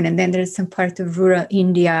zone. And then there's some part of rural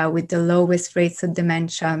India with the lowest rates of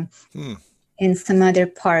dementia, and some other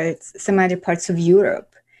parts of Europe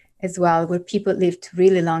as well, where people live to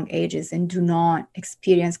really long ages and do not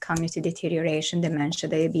experience cognitive deterioration, dementia,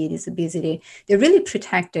 diabetes, obesity. They're really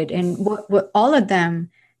protected. And what all of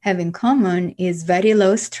them have in common is very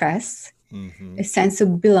low stress, a sense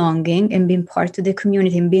of belonging and being part of the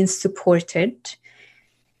community and being supported,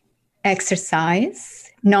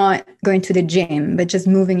 exercise, not going to the gym, but just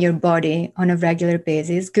moving your body on a regular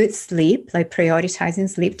basis, good sleep, like prioritizing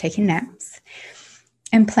sleep, taking naps,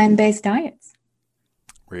 and plant-based diets.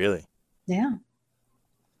 Really? Yeah.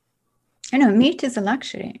 I know meat is a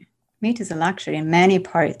luxury. Meat is a luxury in many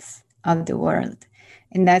parts of the world.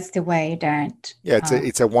 And that's the way that... Yeah,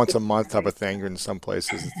 it's a once a month type of thing. In some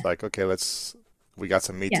places, it's like, okay, we got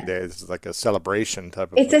some meat today. This is like a celebration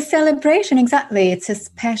type of It's a celebration, exactly. It's a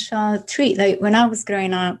special treat. Like when I was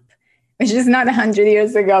growing up, which is not 100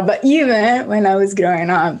 years ago, but even when I was growing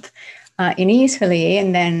up in Italy,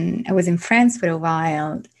 and then I was in France for a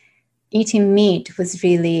while, eating meat was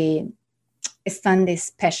really a Sunday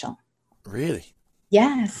special. Really?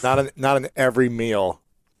 Yes. Not in every meal.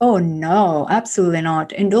 Oh, no, absolutely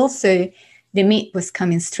not. And also the meat was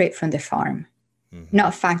coming straight from the farm,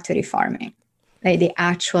 not factory farming. Like the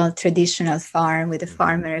actual traditional farm with a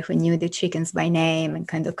farmer who knew the chickens by name and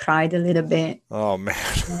kind of cried a little bit. Oh, man.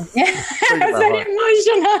 Yeah, it's very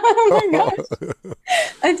emotional. Oh, my gosh.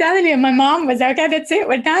 I'm telling you, my mom was like, okay, that's it.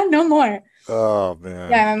 We're done. No more. Oh, man.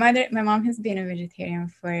 Yeah, my mom has been a vegetarian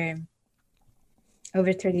for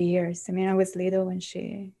over 30 years. I mean, I was little when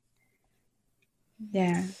she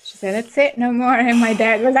said, that's it. No more. And my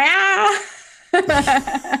dad was like,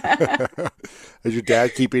 Does your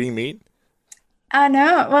dad keep eating meat?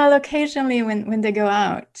 No. Well, occasionally when they go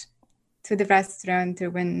out to the restaurant or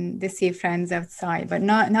when they see friends outside, but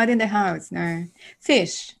not in the house. No.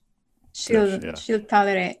 Fish. She'll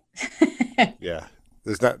tolerate. Yeah.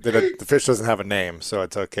 There's not the fish doesn't have a name, so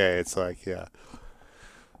it's okay. It's like, yeah.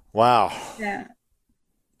 Wow. Yeah.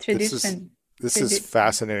 Tradition. This is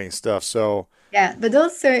fascinating stuff. So yeah, but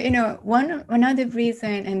also, one other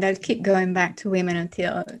reason, and I'll keep going back to women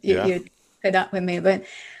until you fed up with me, but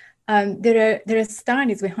there are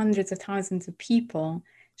studies with hundreds of thousands of people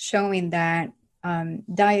showing that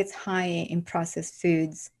diets high in processed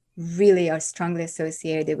foods really are strongly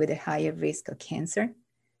associated with a higher risk of cancer,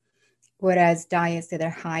 whereas diets that are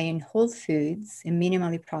high in whole foods and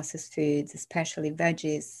minimally processed foods, especially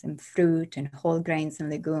veggies and fruit and whole grains and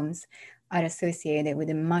legumes, are associated with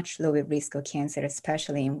a much lower risk of cancer,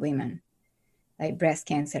 especially in women. Like breast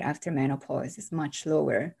cancer after menopause is much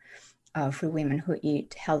lower for women who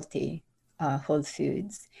eat healthy whole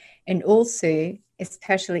foods. And also,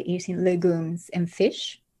 especially eating legumes and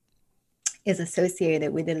fish is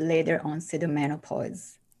associated with a later onset of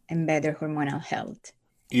menopause and better hormonal health.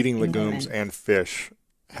 Eating legumes and fish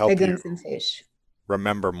help legumes and fish.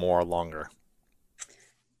 Remember more longer.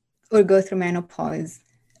 Or go through menopause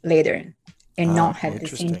later and not have the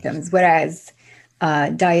symptoms. Whereas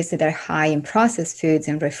diets that are high in processed foods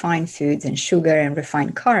and refined foods and sugar and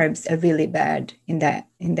refined carbs are really bad in that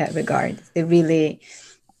regard. They really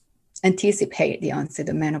anticipate the onset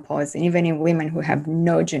of menopause. And even in women who have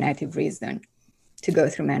no genetic reason to go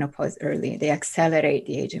through menopause early, they accelerate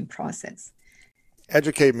the aging process.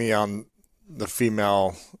 Educate me on the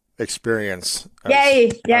female experience.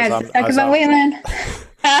 Yay! Yes, talk about women.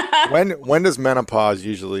 When does menopause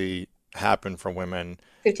usually happen for women?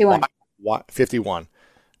 51. 51.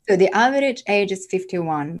 So the average age is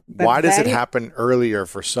 51. But why does it happen earlier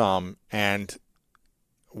for some, and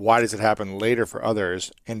why does it happen later for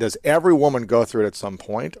others? And does every woman go through it at some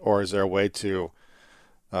point, or is there a way to,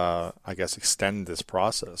 I guess, extend this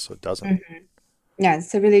process so it doesn't? Mm-hmm. Yeah,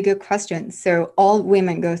 it's a really good question. So all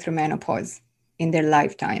women go through menopause in their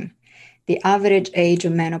lifetime. The average age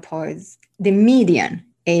of menopause, the median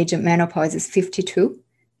age of menopause is 52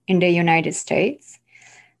 in the United States.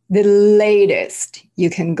 The latest you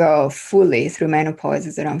can go fully through menopause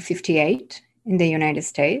is around 58 in the United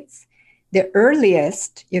States. The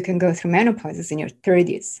earliest you can go through menopause is in your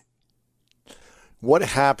 30s. What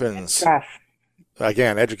happens?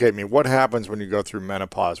 Again, educate me. What happens when you go through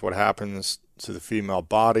menopause? What happens to the female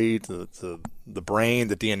body, to the brain,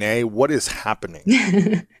 the DNA? What is happening?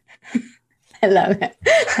 I love it.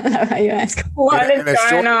 I love how you ask, what is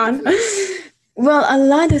going on? Well, a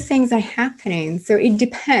lot of things are happening. So it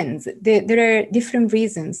depends. There are different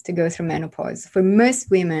reasons to go through menopause. For most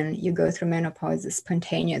women, you go through menopause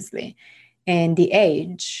spontaneously. And the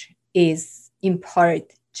age is in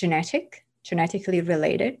part genetically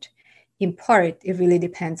related. In part, it really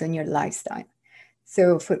depends on your lifestyle.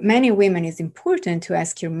 So for many women, it's important to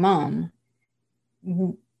ask your mom,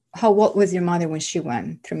 what was your mother when she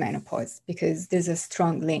went through menopause? Because there's a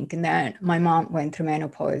strong link in that. My mom went through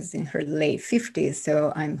menopause in her late 50s.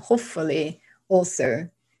 So I'm hopefully also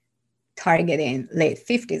targeting late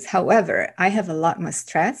 50s. However, I have a lot more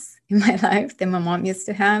stress in my life than my mom used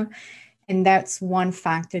to have. And that's one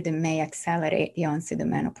factor that may accelerate the onset of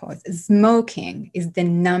menopause. Smoking is the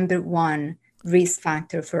number one risk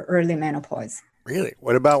factor for early menopause. Really?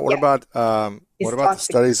 What about the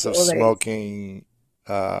studies of smoking?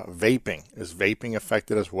 Vaping, is vaping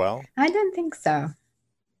affected as well? I don't think so.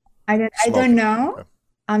 I don't know. Okay.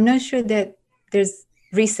 I'm not sure that there's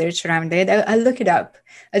research around it. I'll look it up.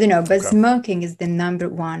 I don't know, but smoking is the number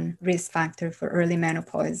one risk factor for early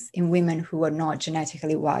menopause in women who are not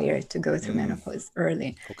genetically wired to go through menopause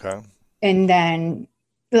early. Okay. And then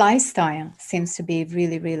lifestyle seems to be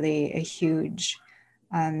really, really a huge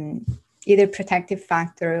either protective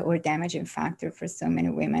factor or damaging factor for so many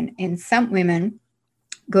women. And some women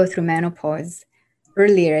go through menopause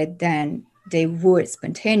earlier than they would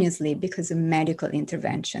spontaneously because of medical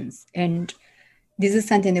interventions. And this is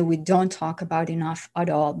something that we don't talk about enough at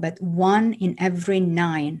all, but 1 in every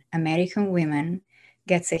 9 American women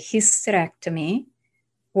gets a hysterectomy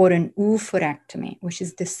or an oophorectomy, which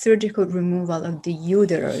is the surgical removal of the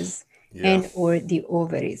uterus and or the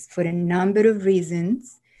ovaries for a number of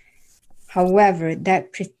reasons. However,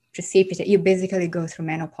 that precipitates, you basically go through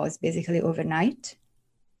menopause basically overnight.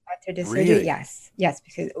 After the surgery, yes,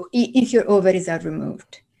 because if your ovaries are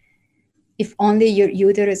removed, if only your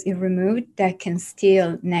uterus is removed, that can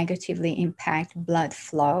still negatively impact blood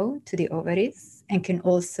flow to the ovaries and can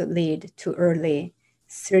also lead to early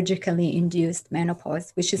surgically induced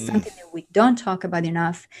menopause, which is something that we don't talk about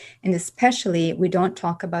enough. And especially we don't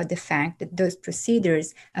talk about the fact that those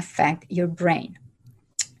procedures affect your brain.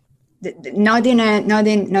 Not in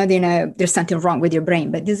a there's something wrong with your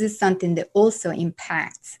brain, but this is something that also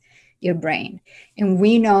impacts your brain. And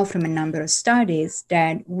we know from a number of studies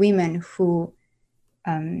that women who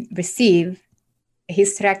receive a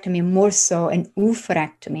hysterectomy, more so an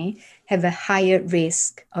oophorectomy, have a higher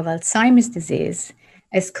risk of Alzheimer's disease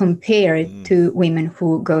as compared to women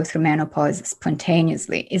who go through menopause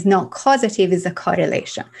spontaneously. It's not causative, it's a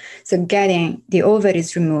correlation. So getting the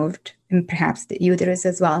ovaries removed, and perhaps the uterus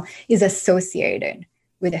as well, is associated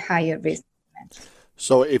with a higher risk.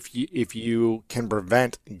 So if you can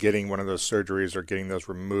prevent getting one of those surgeries or getting those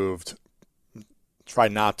removed, try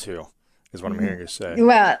not to, is what I'm hearing you say.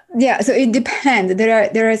 Well, yeah, so it depends.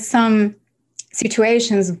 There are some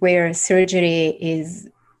situations where surgery is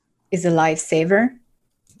a lifesaver.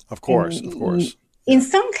 Of course. In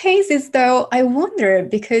some cases, though, I wonder,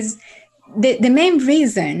 because the main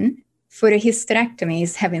reason for a hysterectomy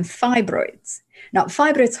is having fibroids. Now,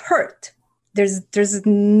 fibroids hurt. There's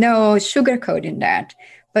no sugarcoating that.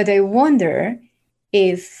 But I wonder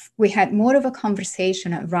if we had more of a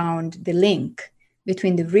conversation around the link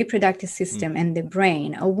between the reproductive system and the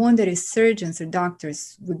brain. I wonder if surgeons or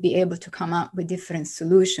doctors would be able to come up with different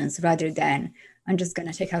solutions rather than, I'm just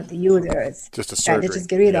going to take out the uterus. Just a surgery. Just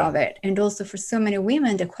get rid of it. And also for so many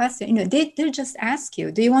women, the question, they just ask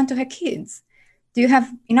you, do you want to have kids? Do you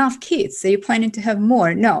have enough kids? Are you planning to have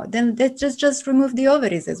more? No, then let's just remove the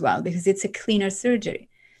ovaries as well, because it's a cleaner surgery.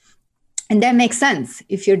 And that makes sense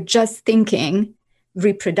if you're just thinking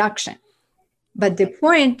reproduction. But the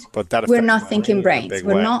point, we're not thinking brains.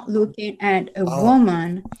 We're not looking at a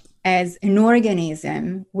woman as an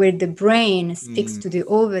organism where the brain sticks to the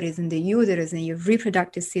ovaries and the uterus and your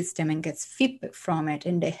reproductive system and gets feedback from it,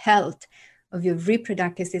 and the health of your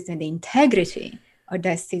reproductive system, the integrity of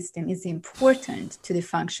that system is important to the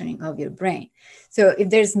functioning of your brain. So if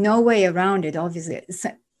there's no way around it, obviously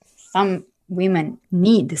some women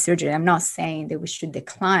need the surgery. I'm not saying that we should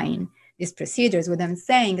decline these procedures. What I'm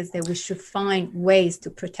saying is that we should find ways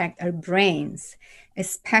to protect our brains,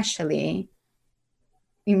 especially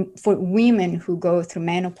for women who go through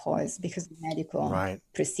menopause because of medical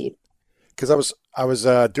procedure. Because I was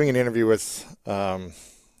doing an interview with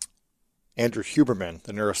Andrew Huberman,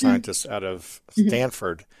 the neuroscientist out of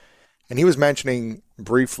Stanford, and he was mentioning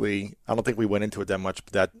briefly, I don't think we went into it that much,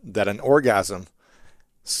 but that an orgasm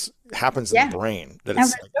happens in the brain, that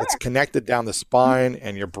it's connected down the spine,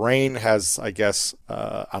 and your brain has, I guess,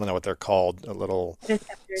 I don't know what they're called, a little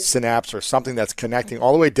synapse or something that's connecting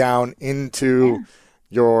all the way down into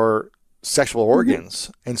your sexual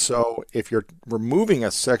organs. And so if you're removing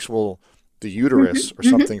the uterus or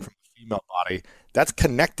something from the female body, that's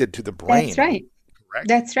connected to the brain. That's right. Correct?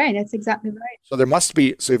 That's right. That's exactly right. So there must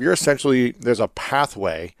be, so if you're essentially, there's a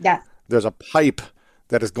pathway, there's a pipe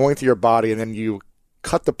that is going through your body, and then you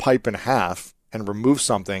cut the pipe in half and remove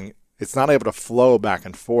something, it's not able to flow back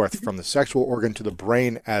and forth from the sexual organ to the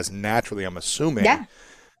brain as naturally, I'm assuming. Yeah.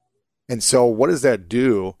 And so what does that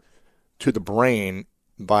do to the brain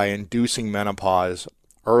by inducing menopause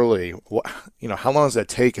early? How long does that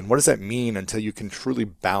take, and what does that mean until you can truly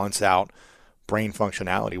balance out brain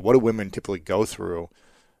functionality? What do women typically go through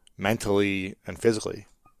mentally and physically?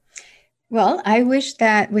 Well, I wish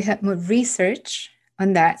that we had more research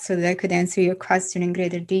on that so that I could answer your question in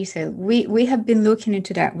greater detail. We have been looking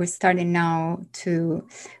into that. We're starting now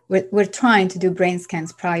we're trying to do brain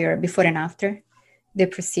scans before and after the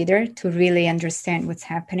procedure to really understand what's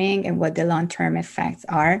happening and what the long-term effects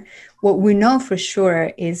are. What we know for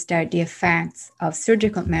sure is that the effects of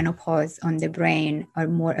surgical menopause on the brain are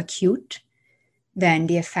more acute than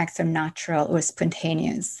the effects of natural or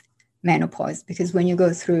spontaneous menopause. Because when you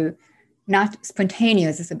go through, not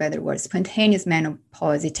spontaneous is a better word, spontaneous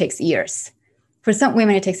menopause, it takes years. For some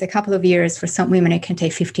women, it takes a couple of years. For some women, it can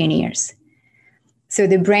take 15 years. So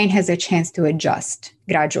the brain has a chance to adjust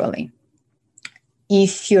gradually.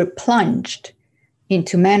 If you're plunged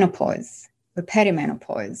into menopause or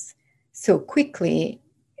perimenopause so quickly,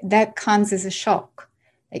 that comes as a shock.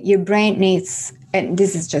 Like your brain needs, and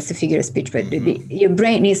this is just a figure of speech, but your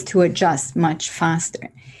brain needs to adjust much faster.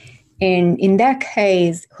 And in that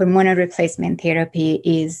case, hormonal replacement therapy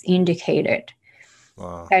is indicated.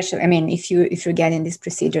 Wow. Especially, if you're getting these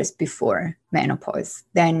procedures before menopause,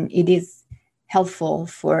 then it is helpful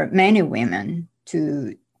for many women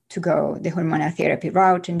to go the hormonal therapy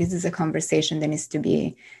route. And this is a conversation that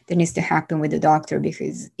needs to happen with the doctor,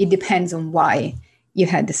 because it depends on why you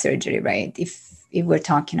had the surgery, right? If we're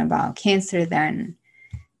talking about cancer, then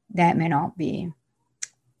that may not be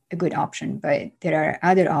a good option, but there are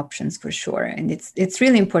other options for sure. And it's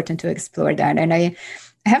really important to explore that. And I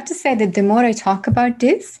have to say that the more I talk about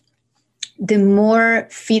this, the more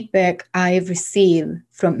feedback I receive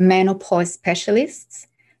from menopause specialists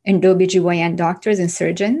and OBGYN doctors and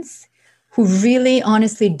surgeons who really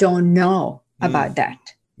honestly don't know about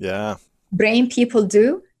that. Yeah. Brain people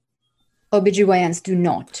do, OBGYNs do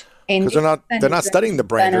not. Because they're not studying the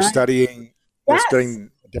brain, they're studying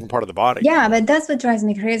a different part of the body. Yeah, but that's what drives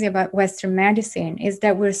me crazy about Western medicine, is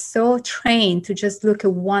that we're so trained to just look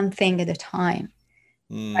at one thing at a time.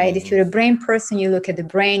 Right? If you're a brain person, you look at the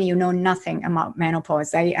brain, you know nothing about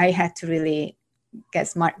menopause. I had to really get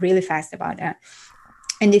smart really fast about that.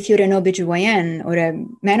 And if you're an OBGYN or a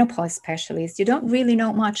menopause specialist, you don't really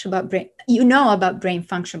know much about brain. You know about brain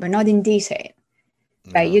function, but not in detail.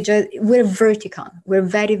 Right? We're vertical. We're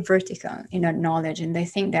very vertical in our knowledge. And I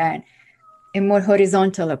think that a more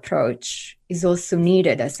horizontal approach is also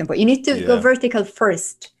needed at some point. You need to go vertical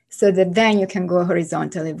first, so that then you can go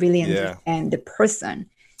horizontal and really understand the person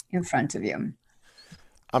in front of you.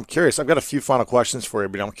 I'm curious. I've got a few final questions for you,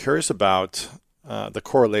 but I'm curious about the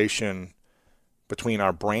correlation between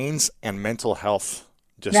our brains and mental health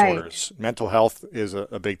disorders. Right. Mental health is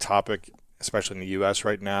a big topic, especially in the U.S.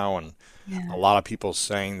 right now, and a lot of people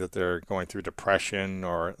saying that they're going through depression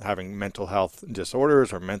or having mental health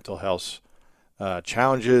disorders or mental health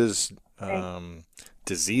challenges,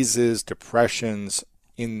 diseases, depressions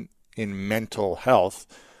in mental health.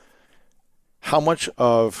 How much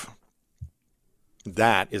of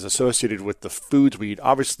that is associated with the foods we eat?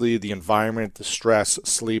 Obviously, the environment, the stress,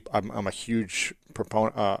 sleep. I'm a huge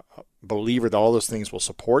believer that all those things will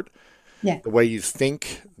support Yeah. the way you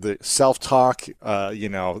think, the self-talk,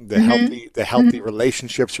 the healthy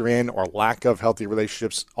relationships you're in or lack of healthy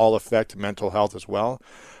relationships all affect mental health as well.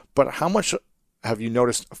 But how much have you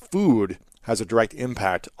noticed food has a direct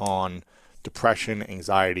impact on depression,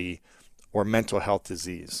 anxiety, or mental health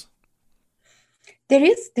disease?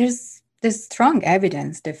 There's strong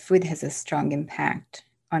evidence that food has a strong impact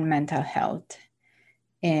on mental health.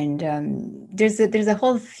 And there's a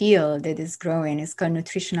whole field that is growing. It's called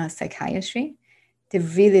nutritional psychiatry that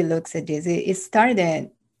really looks at this. It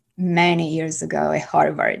started many years ago at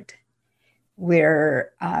Harvard,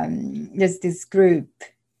 where there's this group.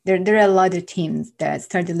 There are a lot of teams that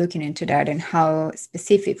started looking into that and how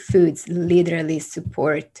specific foods literally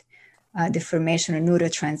support the formation of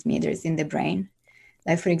neurotransmitters in the brain.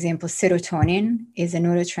 Like, for example, serotonin is a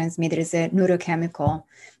neurotransmitter, is a neurochemical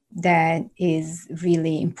that is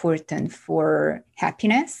really important for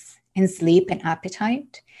happiness and sleep and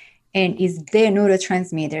appetite, and is the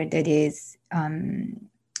neurotransmitter that is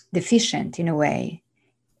deficient in a way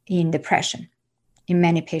in depression, in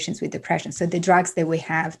many patients with depression. So the drugs that we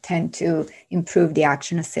have tend to improve the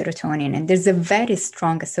action of serotonin. And there's a very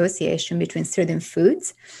strong association between certain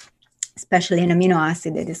foods, especially an amino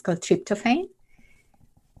acid that is called tryptophan,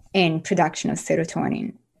 and production of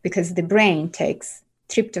serotonin, because the brain takes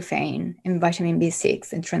tryptophan and vitamin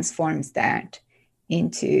B6 and transforms that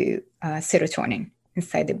into serotonin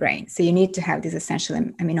inside the brain. So you need to have this essential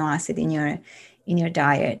amino acid in your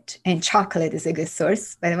diet. And chocolate is a good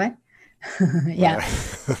source, by the way. Yeah.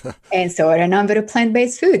 And so are a number of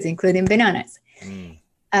plant-based foods, including bananas.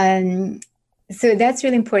 So that's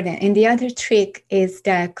really important. And the other trick is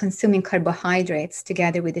that consuming carbohydrates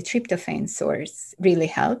together with the tryptophan source really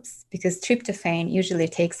helps, because tryptophan usually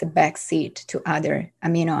takes a back seat to other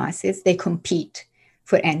amino acids. They compete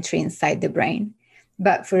for entry inside the brain.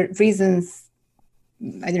 But for reasons,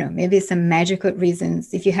 I don't know, maybe some magical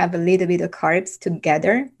reasons, if you have a little bit of carbs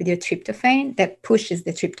together with your tryptophan, that pushes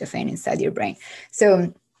the tryptophan inside your brain.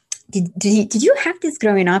 So did you have this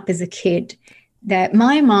growing up as a kid, that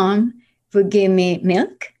my mom would give me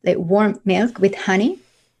milk, like warm milk with honey?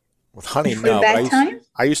 With honey, no.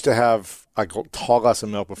 I used to have a tall glass of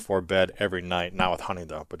milk before bed every night. Not with honey,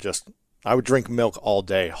 though, but I would drink milk all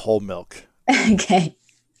day, whole milk. Okay.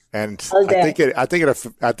 And I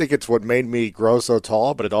think it's what made me grow so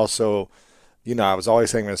tall, but it also, I was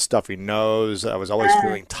always having a stuffy nose. I was always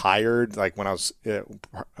feeling tired. Like when I was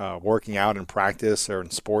working out in practice or in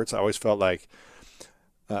sports, I always felt like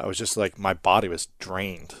I was just like my body was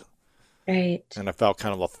drained. Right. And I felt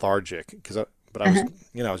kind of lethargic I was,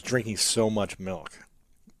 I was drinking so much milk.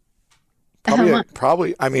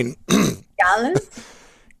 Probably, I mean, gallons?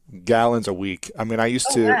 Gallons a week. I mean, I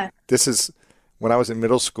used to, this is when I was in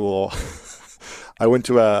middle school, I went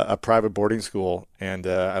to a private boarding school, and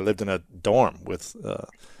I lived in a dorm with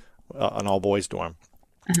an all boys dorm.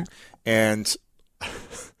 And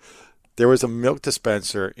there was a milk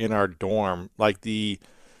dispenser in our dorm, like the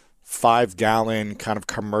 5-gallon kind of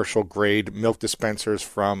commercial grade milk dispensers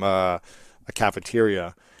from a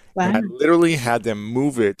cafeteria. Wow. And I literally had them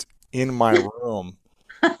move it in my room.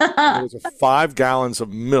 There was 5 gallons of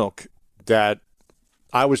milk that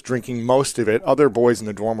I was drinking most of it. Other boys in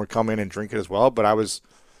the dorm would come in and drink it as well, but I was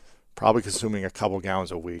probably consuming a couple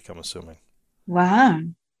gallons a week, I'm assuming. Wow.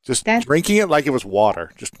 Just drinking it like it was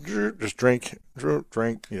water. Just drink,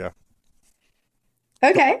 yeah.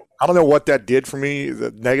 Okay. I don't know what that did for me,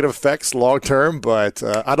 the negative effects long term, but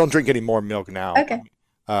I don't drink any more milk now. Okay.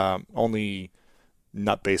 Only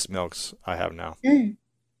nut-based milks I have now.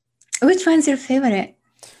 Which one's your favorite?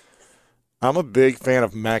 I'm a big fan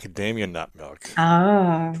of macadamia nut milk.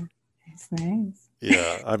 Oh, that's nice.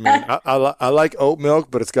 Yeah, I mean, I like oat milk,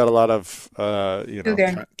 but it's got a lot of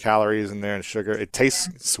calories in there and sugar. It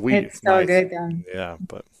tastes sweet. It's so nice. Good. Yeah,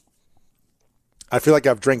 but I feel like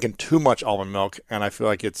I've drinking too much almond milk, and I feel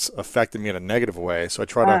like it's affected me in a negative way. So I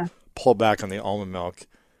try to pull back on the almond milk,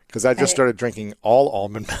 because I just started drinking all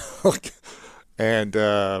almond milk, and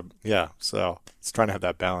so it's trying to have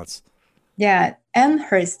that balance. Yeah,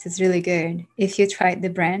 Elmhurst is really good. If you tried the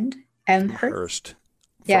brand Elmhurst.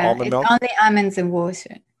 Yeah, it's milk? Only almonds and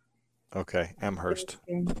water. Okay, Amherst.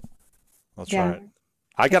 I'll try it.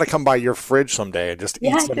 I got to come by your fridge someday and just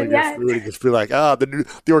eat some of your food and just be like, the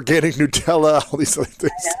organic Nutella, all these other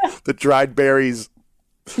things, the dried berries.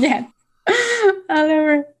 Yeah, all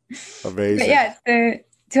over. Amazing. But yeah,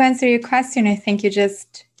 to answer your question, I think you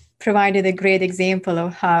just provided a great example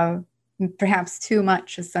of how perhaps too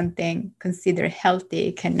much of something considered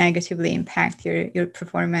healthy can negatively impact your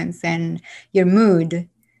performance and your mood,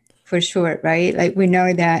 for sure, right? Like we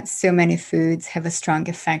know that so many foods have a strong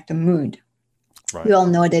effect on mood. Right. We all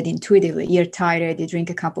know that intuitively. You're tired, you drink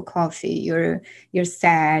a cup of coffee. You're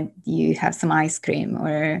sad, you have some ice cream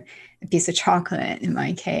or a piece of chocolate in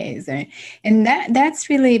my case. And that's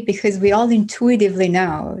really because we all intuitively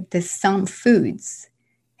know that some foods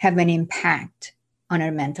have an impact on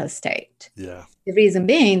our mental state. Yeah. The reason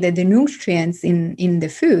being that the nutrients in the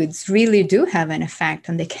foods really do have an effect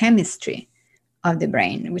on the chemistry of the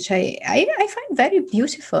brain, which I find very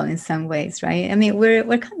beautiful in some ways, right? I mean, we're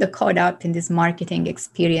kind of caught up in this marketing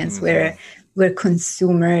experience where we're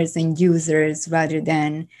consumers and users rather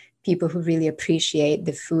than people who really appreciate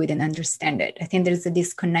the food and understand it. I think there's a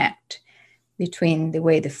disconnect between the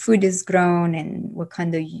way the food is grown and what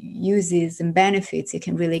kind of uses and benefits you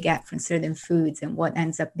can really get from certain foods and what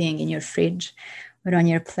ends up being in your fridge or on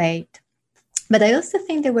your plate. But I also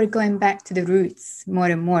think that we're going back to the roots more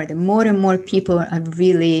and more. The more and more people are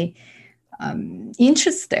really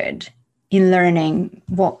interested in learning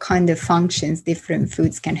what kind of functions different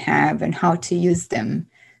foods can have and how to use them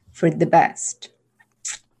for the best.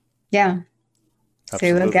 Yeah.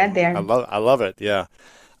 Absolutely. So we'll get there. I love it. Yeah.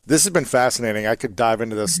 This has been fascinating. I could dive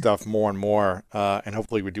into this stuff more and more, and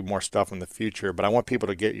hopefully we do more stuff in the future. But I want people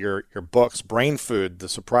to get your books, Brain Food, The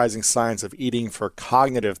Surprising Science of Eating for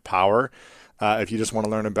Cognitive Power, if you just want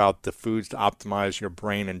to learn about the foods to optimize your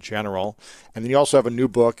brain in general. And then you also have a new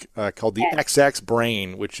book called The XX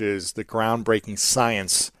Brain, which is the groundbreaking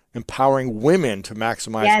science empowering women to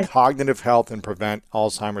maximize cognitive health and prevent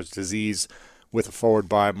Alzheimer's disease, with a forward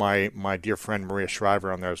by my dear friend Maria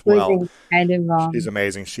Shriver on there as well. She's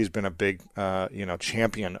amazing. She's been a big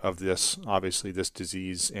champion of this, obviously, this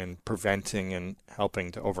disease, in preventing and helping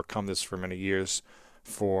to overcome this for many years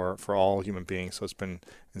for all human beings. So it's been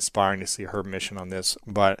inspiring to see her mission on this.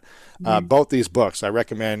 But both these books I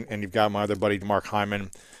recommend, and you've got my other buddy Mark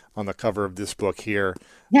Hyman on the cover of this book here.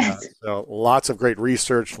 Yes. So lots of great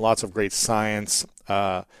research, lots of great science,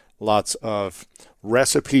 lots of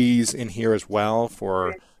recipes in here as well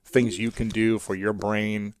for things you can do for your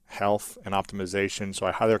brain health and optimization. So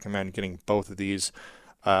I highly recommend getting both of these.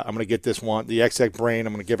 I'm going to get this one, the XX Brain.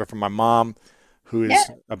 I'm going to give it for my mom, who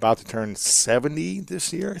is about to turn 70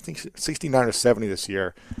 this year. I think 69 or 70 this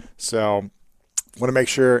year. So I want to make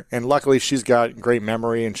sure, and luckily she's got great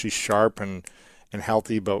memory and she's sharp and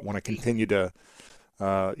healthy, but want to continue to,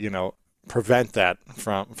 prevent that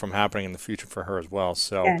from happening in the future for her as well.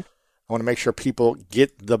 So I want to make sure people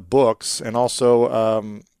get the books, and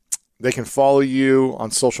also they can follow you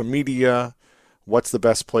on social media. What's the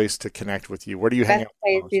best place to connect with you? Where do you hang out?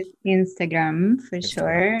 Best place is Instagram, for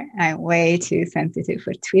sure. I'm way too sensitive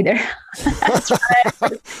for Twitter. I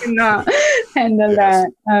cannot handle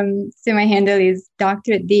that. So my handle is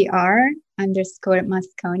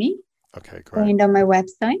Dr.Dr._Mosconi. Okay, great. And on my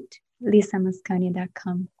website,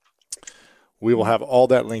 lisamosconi.com. We will have all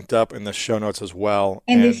that linked up in the show notes as well.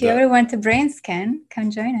 And if you ever want a brain scan,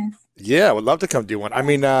 come join us. Yeah, I would love to come do one. I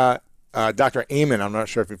mean, Dr. Amen, I'm not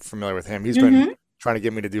sure if you're familiar with him. He's been trying to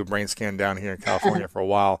get me to do a brain scan down here in California for a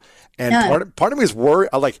while. And part of me is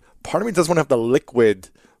worried. Part of me doesn't want to have the liquid.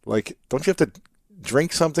 Like, don't you have to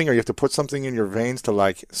drink something, or you have to put something in your veins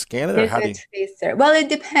to scan it? Or how do you... tracer. Well, it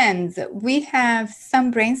depends. We have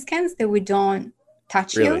some brain scans that we don't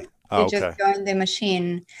touch you. You just go in the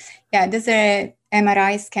machine. Yeah, those are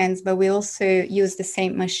MRI scans, but we also use the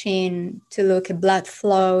same machine to look at blood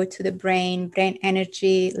flow to the brain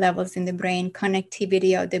energy levels in the brain,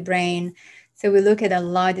 connectivity of the brain. So we look at a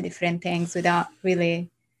lot of different things without really,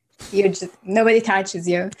 nobody touches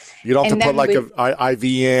you. You don't have to put an IV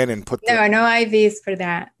in and put No IVs for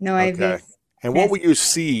that. No IVs. And what will you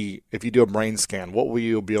see if you do a brain scan? What will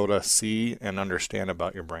you be able to see and understand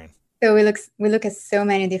about your brain? So we look at so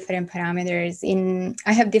many different parameters.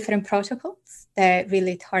 I have different protocols that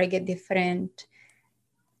really target different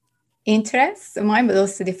interests of mine, but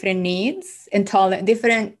also different needs and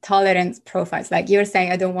different tolerance profiles. Like you're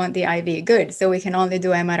saying, I don't want the IV. Good. So we can only do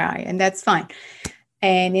MRI, and that's fine.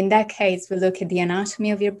 And in that case, we look at the anatomy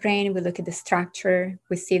of your brain. We look at the structure.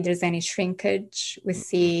 We see if there's any shrinkage. We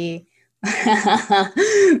see...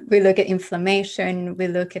 we look at inflammation. We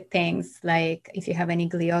look at things like if you have any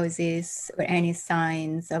gliosis or any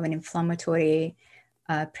signs of an inflammatory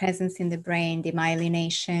presence in the brain,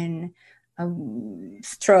 demyelination,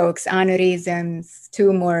 strokes, aneurysms,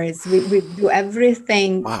 tumors. We do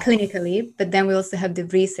everything clinically, but then we also have the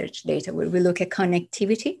research data where we look at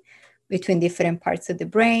connectivity between different parts of the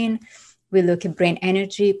brain. We look at brain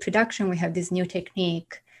energy production. We have this new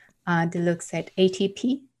technique that looks at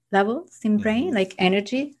ATP levels in brain, like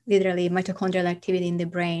energy, literally mitochondrial activity in the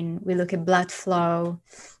brain. We look at blood flow.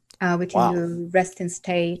 We can do resting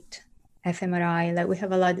state fMRI. Like we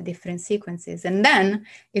have a lot of different sequences. And then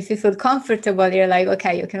if you feel comfortable, you're like,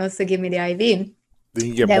 okay, you can also give me the IV. Then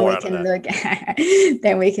you get more out of that.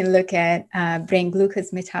 Then we can look at brain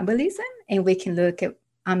glucose metabolism, and we can look at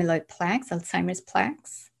amyloid plaques, Alzheimer's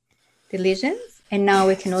plaques, the lesions. And now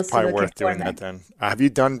we can also probably look worth at doing that then. Have you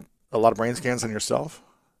done a lot of brain scans on yourself?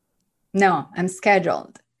 No, I'm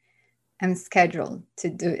scheduled to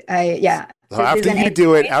do. So after you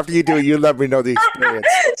do it, you let me know the experience.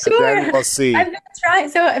 Sure. And then we'll see. I'm gonna try.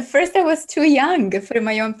 So at first I was too young for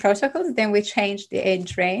my own protocols. Then we changed the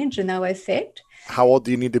age range, and now I fit. How old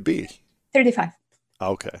do you need to be? 35.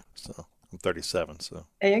 Okay, so I'm 37. So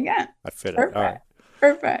there you go. I fit Perfect. it. All right.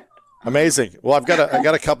 Perfect. Amazing. Well, I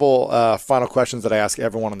got a couple final questions that I ask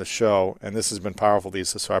everyone on the show, and this has been powerful,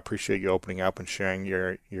 Lisa. So I appreciate you opening up and sharing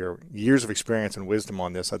your years of experience and wisdom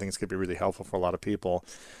on this. I think it's going to be really helpful for a lot of people.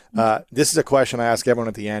 This is a question I ask everyone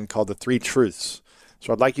at the end called the 3 truths.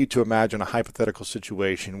 So I'd like you to imagine a hypothetical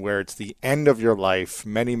situation where it's the end of your life,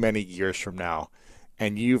 many, many years from now,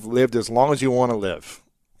 and you've lived as long as you want to live,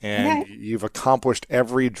 and you've accomplished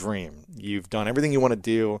every dream. You've done everything you want to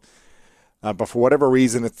do. But for whatever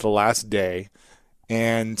reason, it's the last day,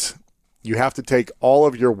 and you have to take all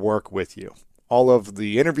of your work with you. All of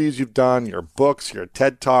the interviews you've done, your books, your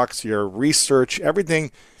TED Talks, your research,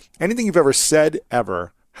 everything, anything you've ever said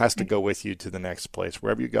ever has to go with you to the next place,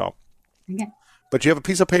 wherever you go. Okay. But you have a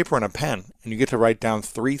piece of paper and a pen, and you get to write down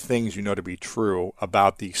 3 things you know to be true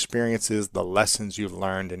about the experiences, the lessons you've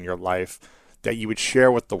learned in your life that you would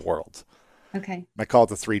share with the world. Okay. I call it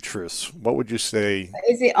the 3 truths. What would you say?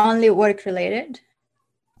 Is it only work related?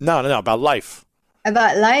 No, about life.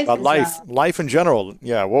 About life? About life. Well. Life in general.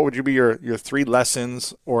 Yeah. What would be your 3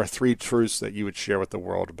 lessons or 3 truths that you would share with the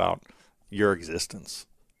world about your existence?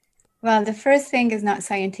 Well, the first thing is not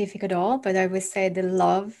scientific at all, but I would say the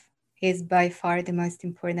love is by far the most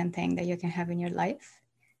important thing that you can have in your life,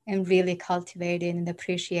 and really cultivate it and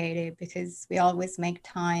appreciate it, because we always make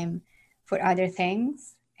time for other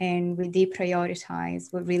things. And we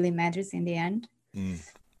deprioritize what really matters in the end.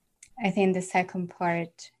 I think the second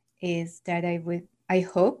part is that I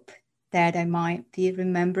hope that I might be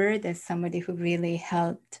remembered as somebody who really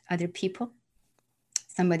helped other people,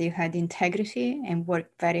 somebody who had integrity and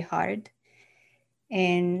worked very hard.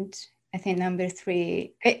 And I think number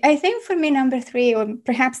 3, I think for me, number 3, or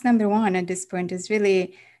perhaps number 1 at this point, is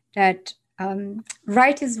really that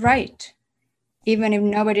right is right, even if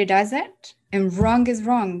nobody does it. And wrong is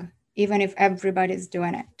wrong, even if everybody's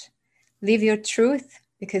doing it. Live your truth,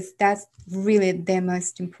 because that's really the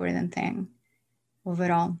most important thing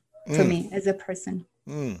overall for me as a person.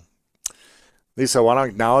 Lisa, I want to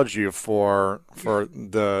acknowledge you for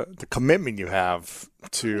the commitment you have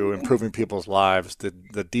to improving people's lives,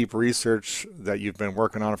 the deep research that you've been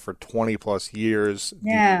working on for 20 plus years,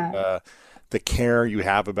 the care you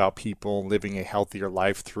have about people living a healthier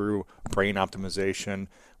life through brain optimization.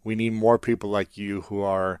 We need more people like you who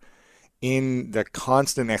are in the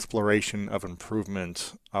constant exploration of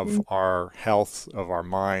improvement of our health, of our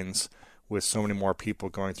minds, with so many more people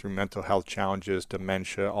going through mental health challenges,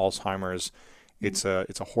 dementia, Alzheimer's. It's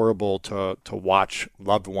horrible to watch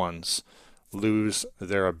loved ones lose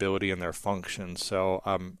their ability and their function. So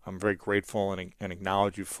I'm very grateful and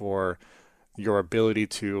acknowledge you for your ability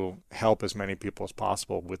to help as many people as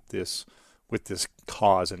possible with this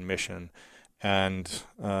cause and mission. And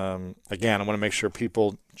again, I want to make sure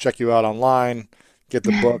people check you out online, get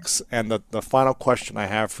the books. And the final question I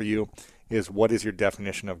have for you is, what is your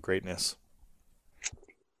definition of greatness?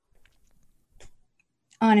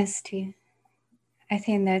 Honesty. I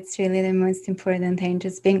think that's really the most important thing,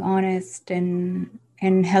 just being honest and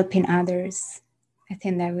helping others. I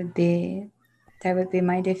think that would be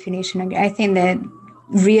my definition. I think that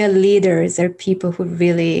real leaders are people who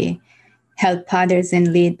really help others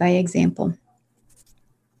and lead by example.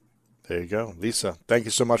 There you go. Lisa, thank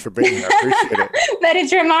you so much for being here. I appreciate it. Very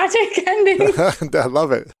dramatic ending. I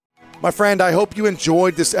love it. My friend, I hope you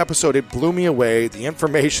enjoyed this episode. It blew me away. The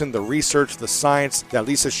information, the research, the science that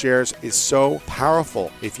Lisa shares is so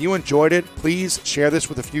powerful. If you enjoyed it, please share this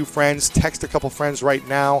with a few friends. Text a couple friends right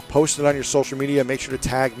now. Post it on your social media. Make sure to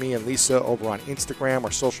tag me and Lisa over on Instagram or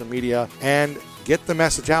social media. And get the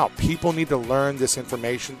message out. People need to learn this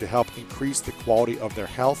information to help increase the quality of their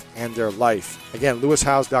health and their life. Again,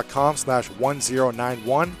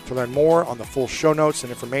 lewishowes.com/1091 to learn more on the full show notes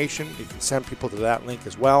and information. You can send people to that link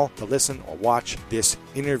as well to listen or watch this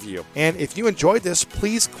interview. And if you enjoyed this,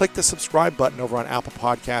 please click the subscribe button over on Apple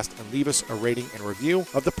Podcast and leave us a rating and review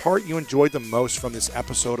of the part you enjoyed the most from this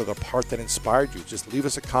episode or the part that inspired you. Just leave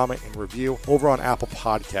us a comment and review over on Apple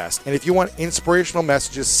Podcast. And if you want inspirational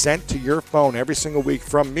messages sent to your phone every every single week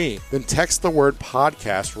from me, then text the word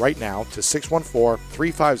podcast right now to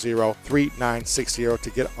 614-350-3960 to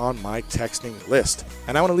get on my texting list.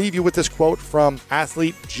 And I want to leave you with this quote from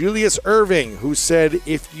athlete Julius Erving, who said,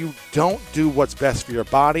 if you don't do what's best for your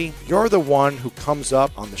body, you're the one who comes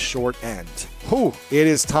up on the short end. It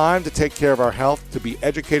is time to take care of our health, to be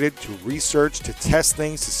educated, to research, to test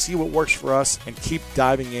things, to see what works for us, and keep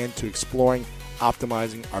diving into exploring,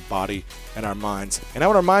 optimizing our body and our minds. And I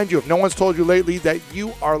want to remind you, if no one's told you lately, that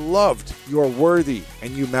you are loved, you are worthy,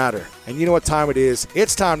 and you matter. And you know what time it is?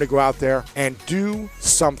 It's time to go out there and do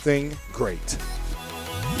something great.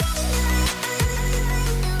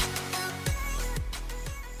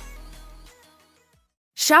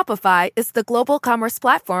 Shopify is the global commerce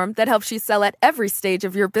platform that helps you sell at every stage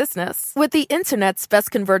of your business. With the internet's best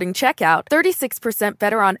converting checkout, 36%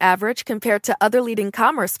 better on average compared to other leading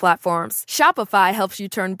commerce platforms, Shopify helps you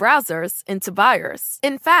turn browsers into buyers.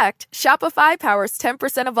 In fact, Shopify powers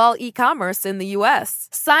 10% of all e-commerce in the U.S.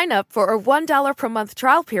 Sign up for a $1 per month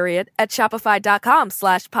trial period at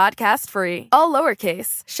shopify.com/podcastfree. All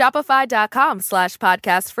lowercase,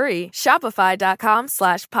 shopify.com/podcastfree,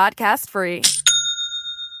 shopify.com/podcastfree.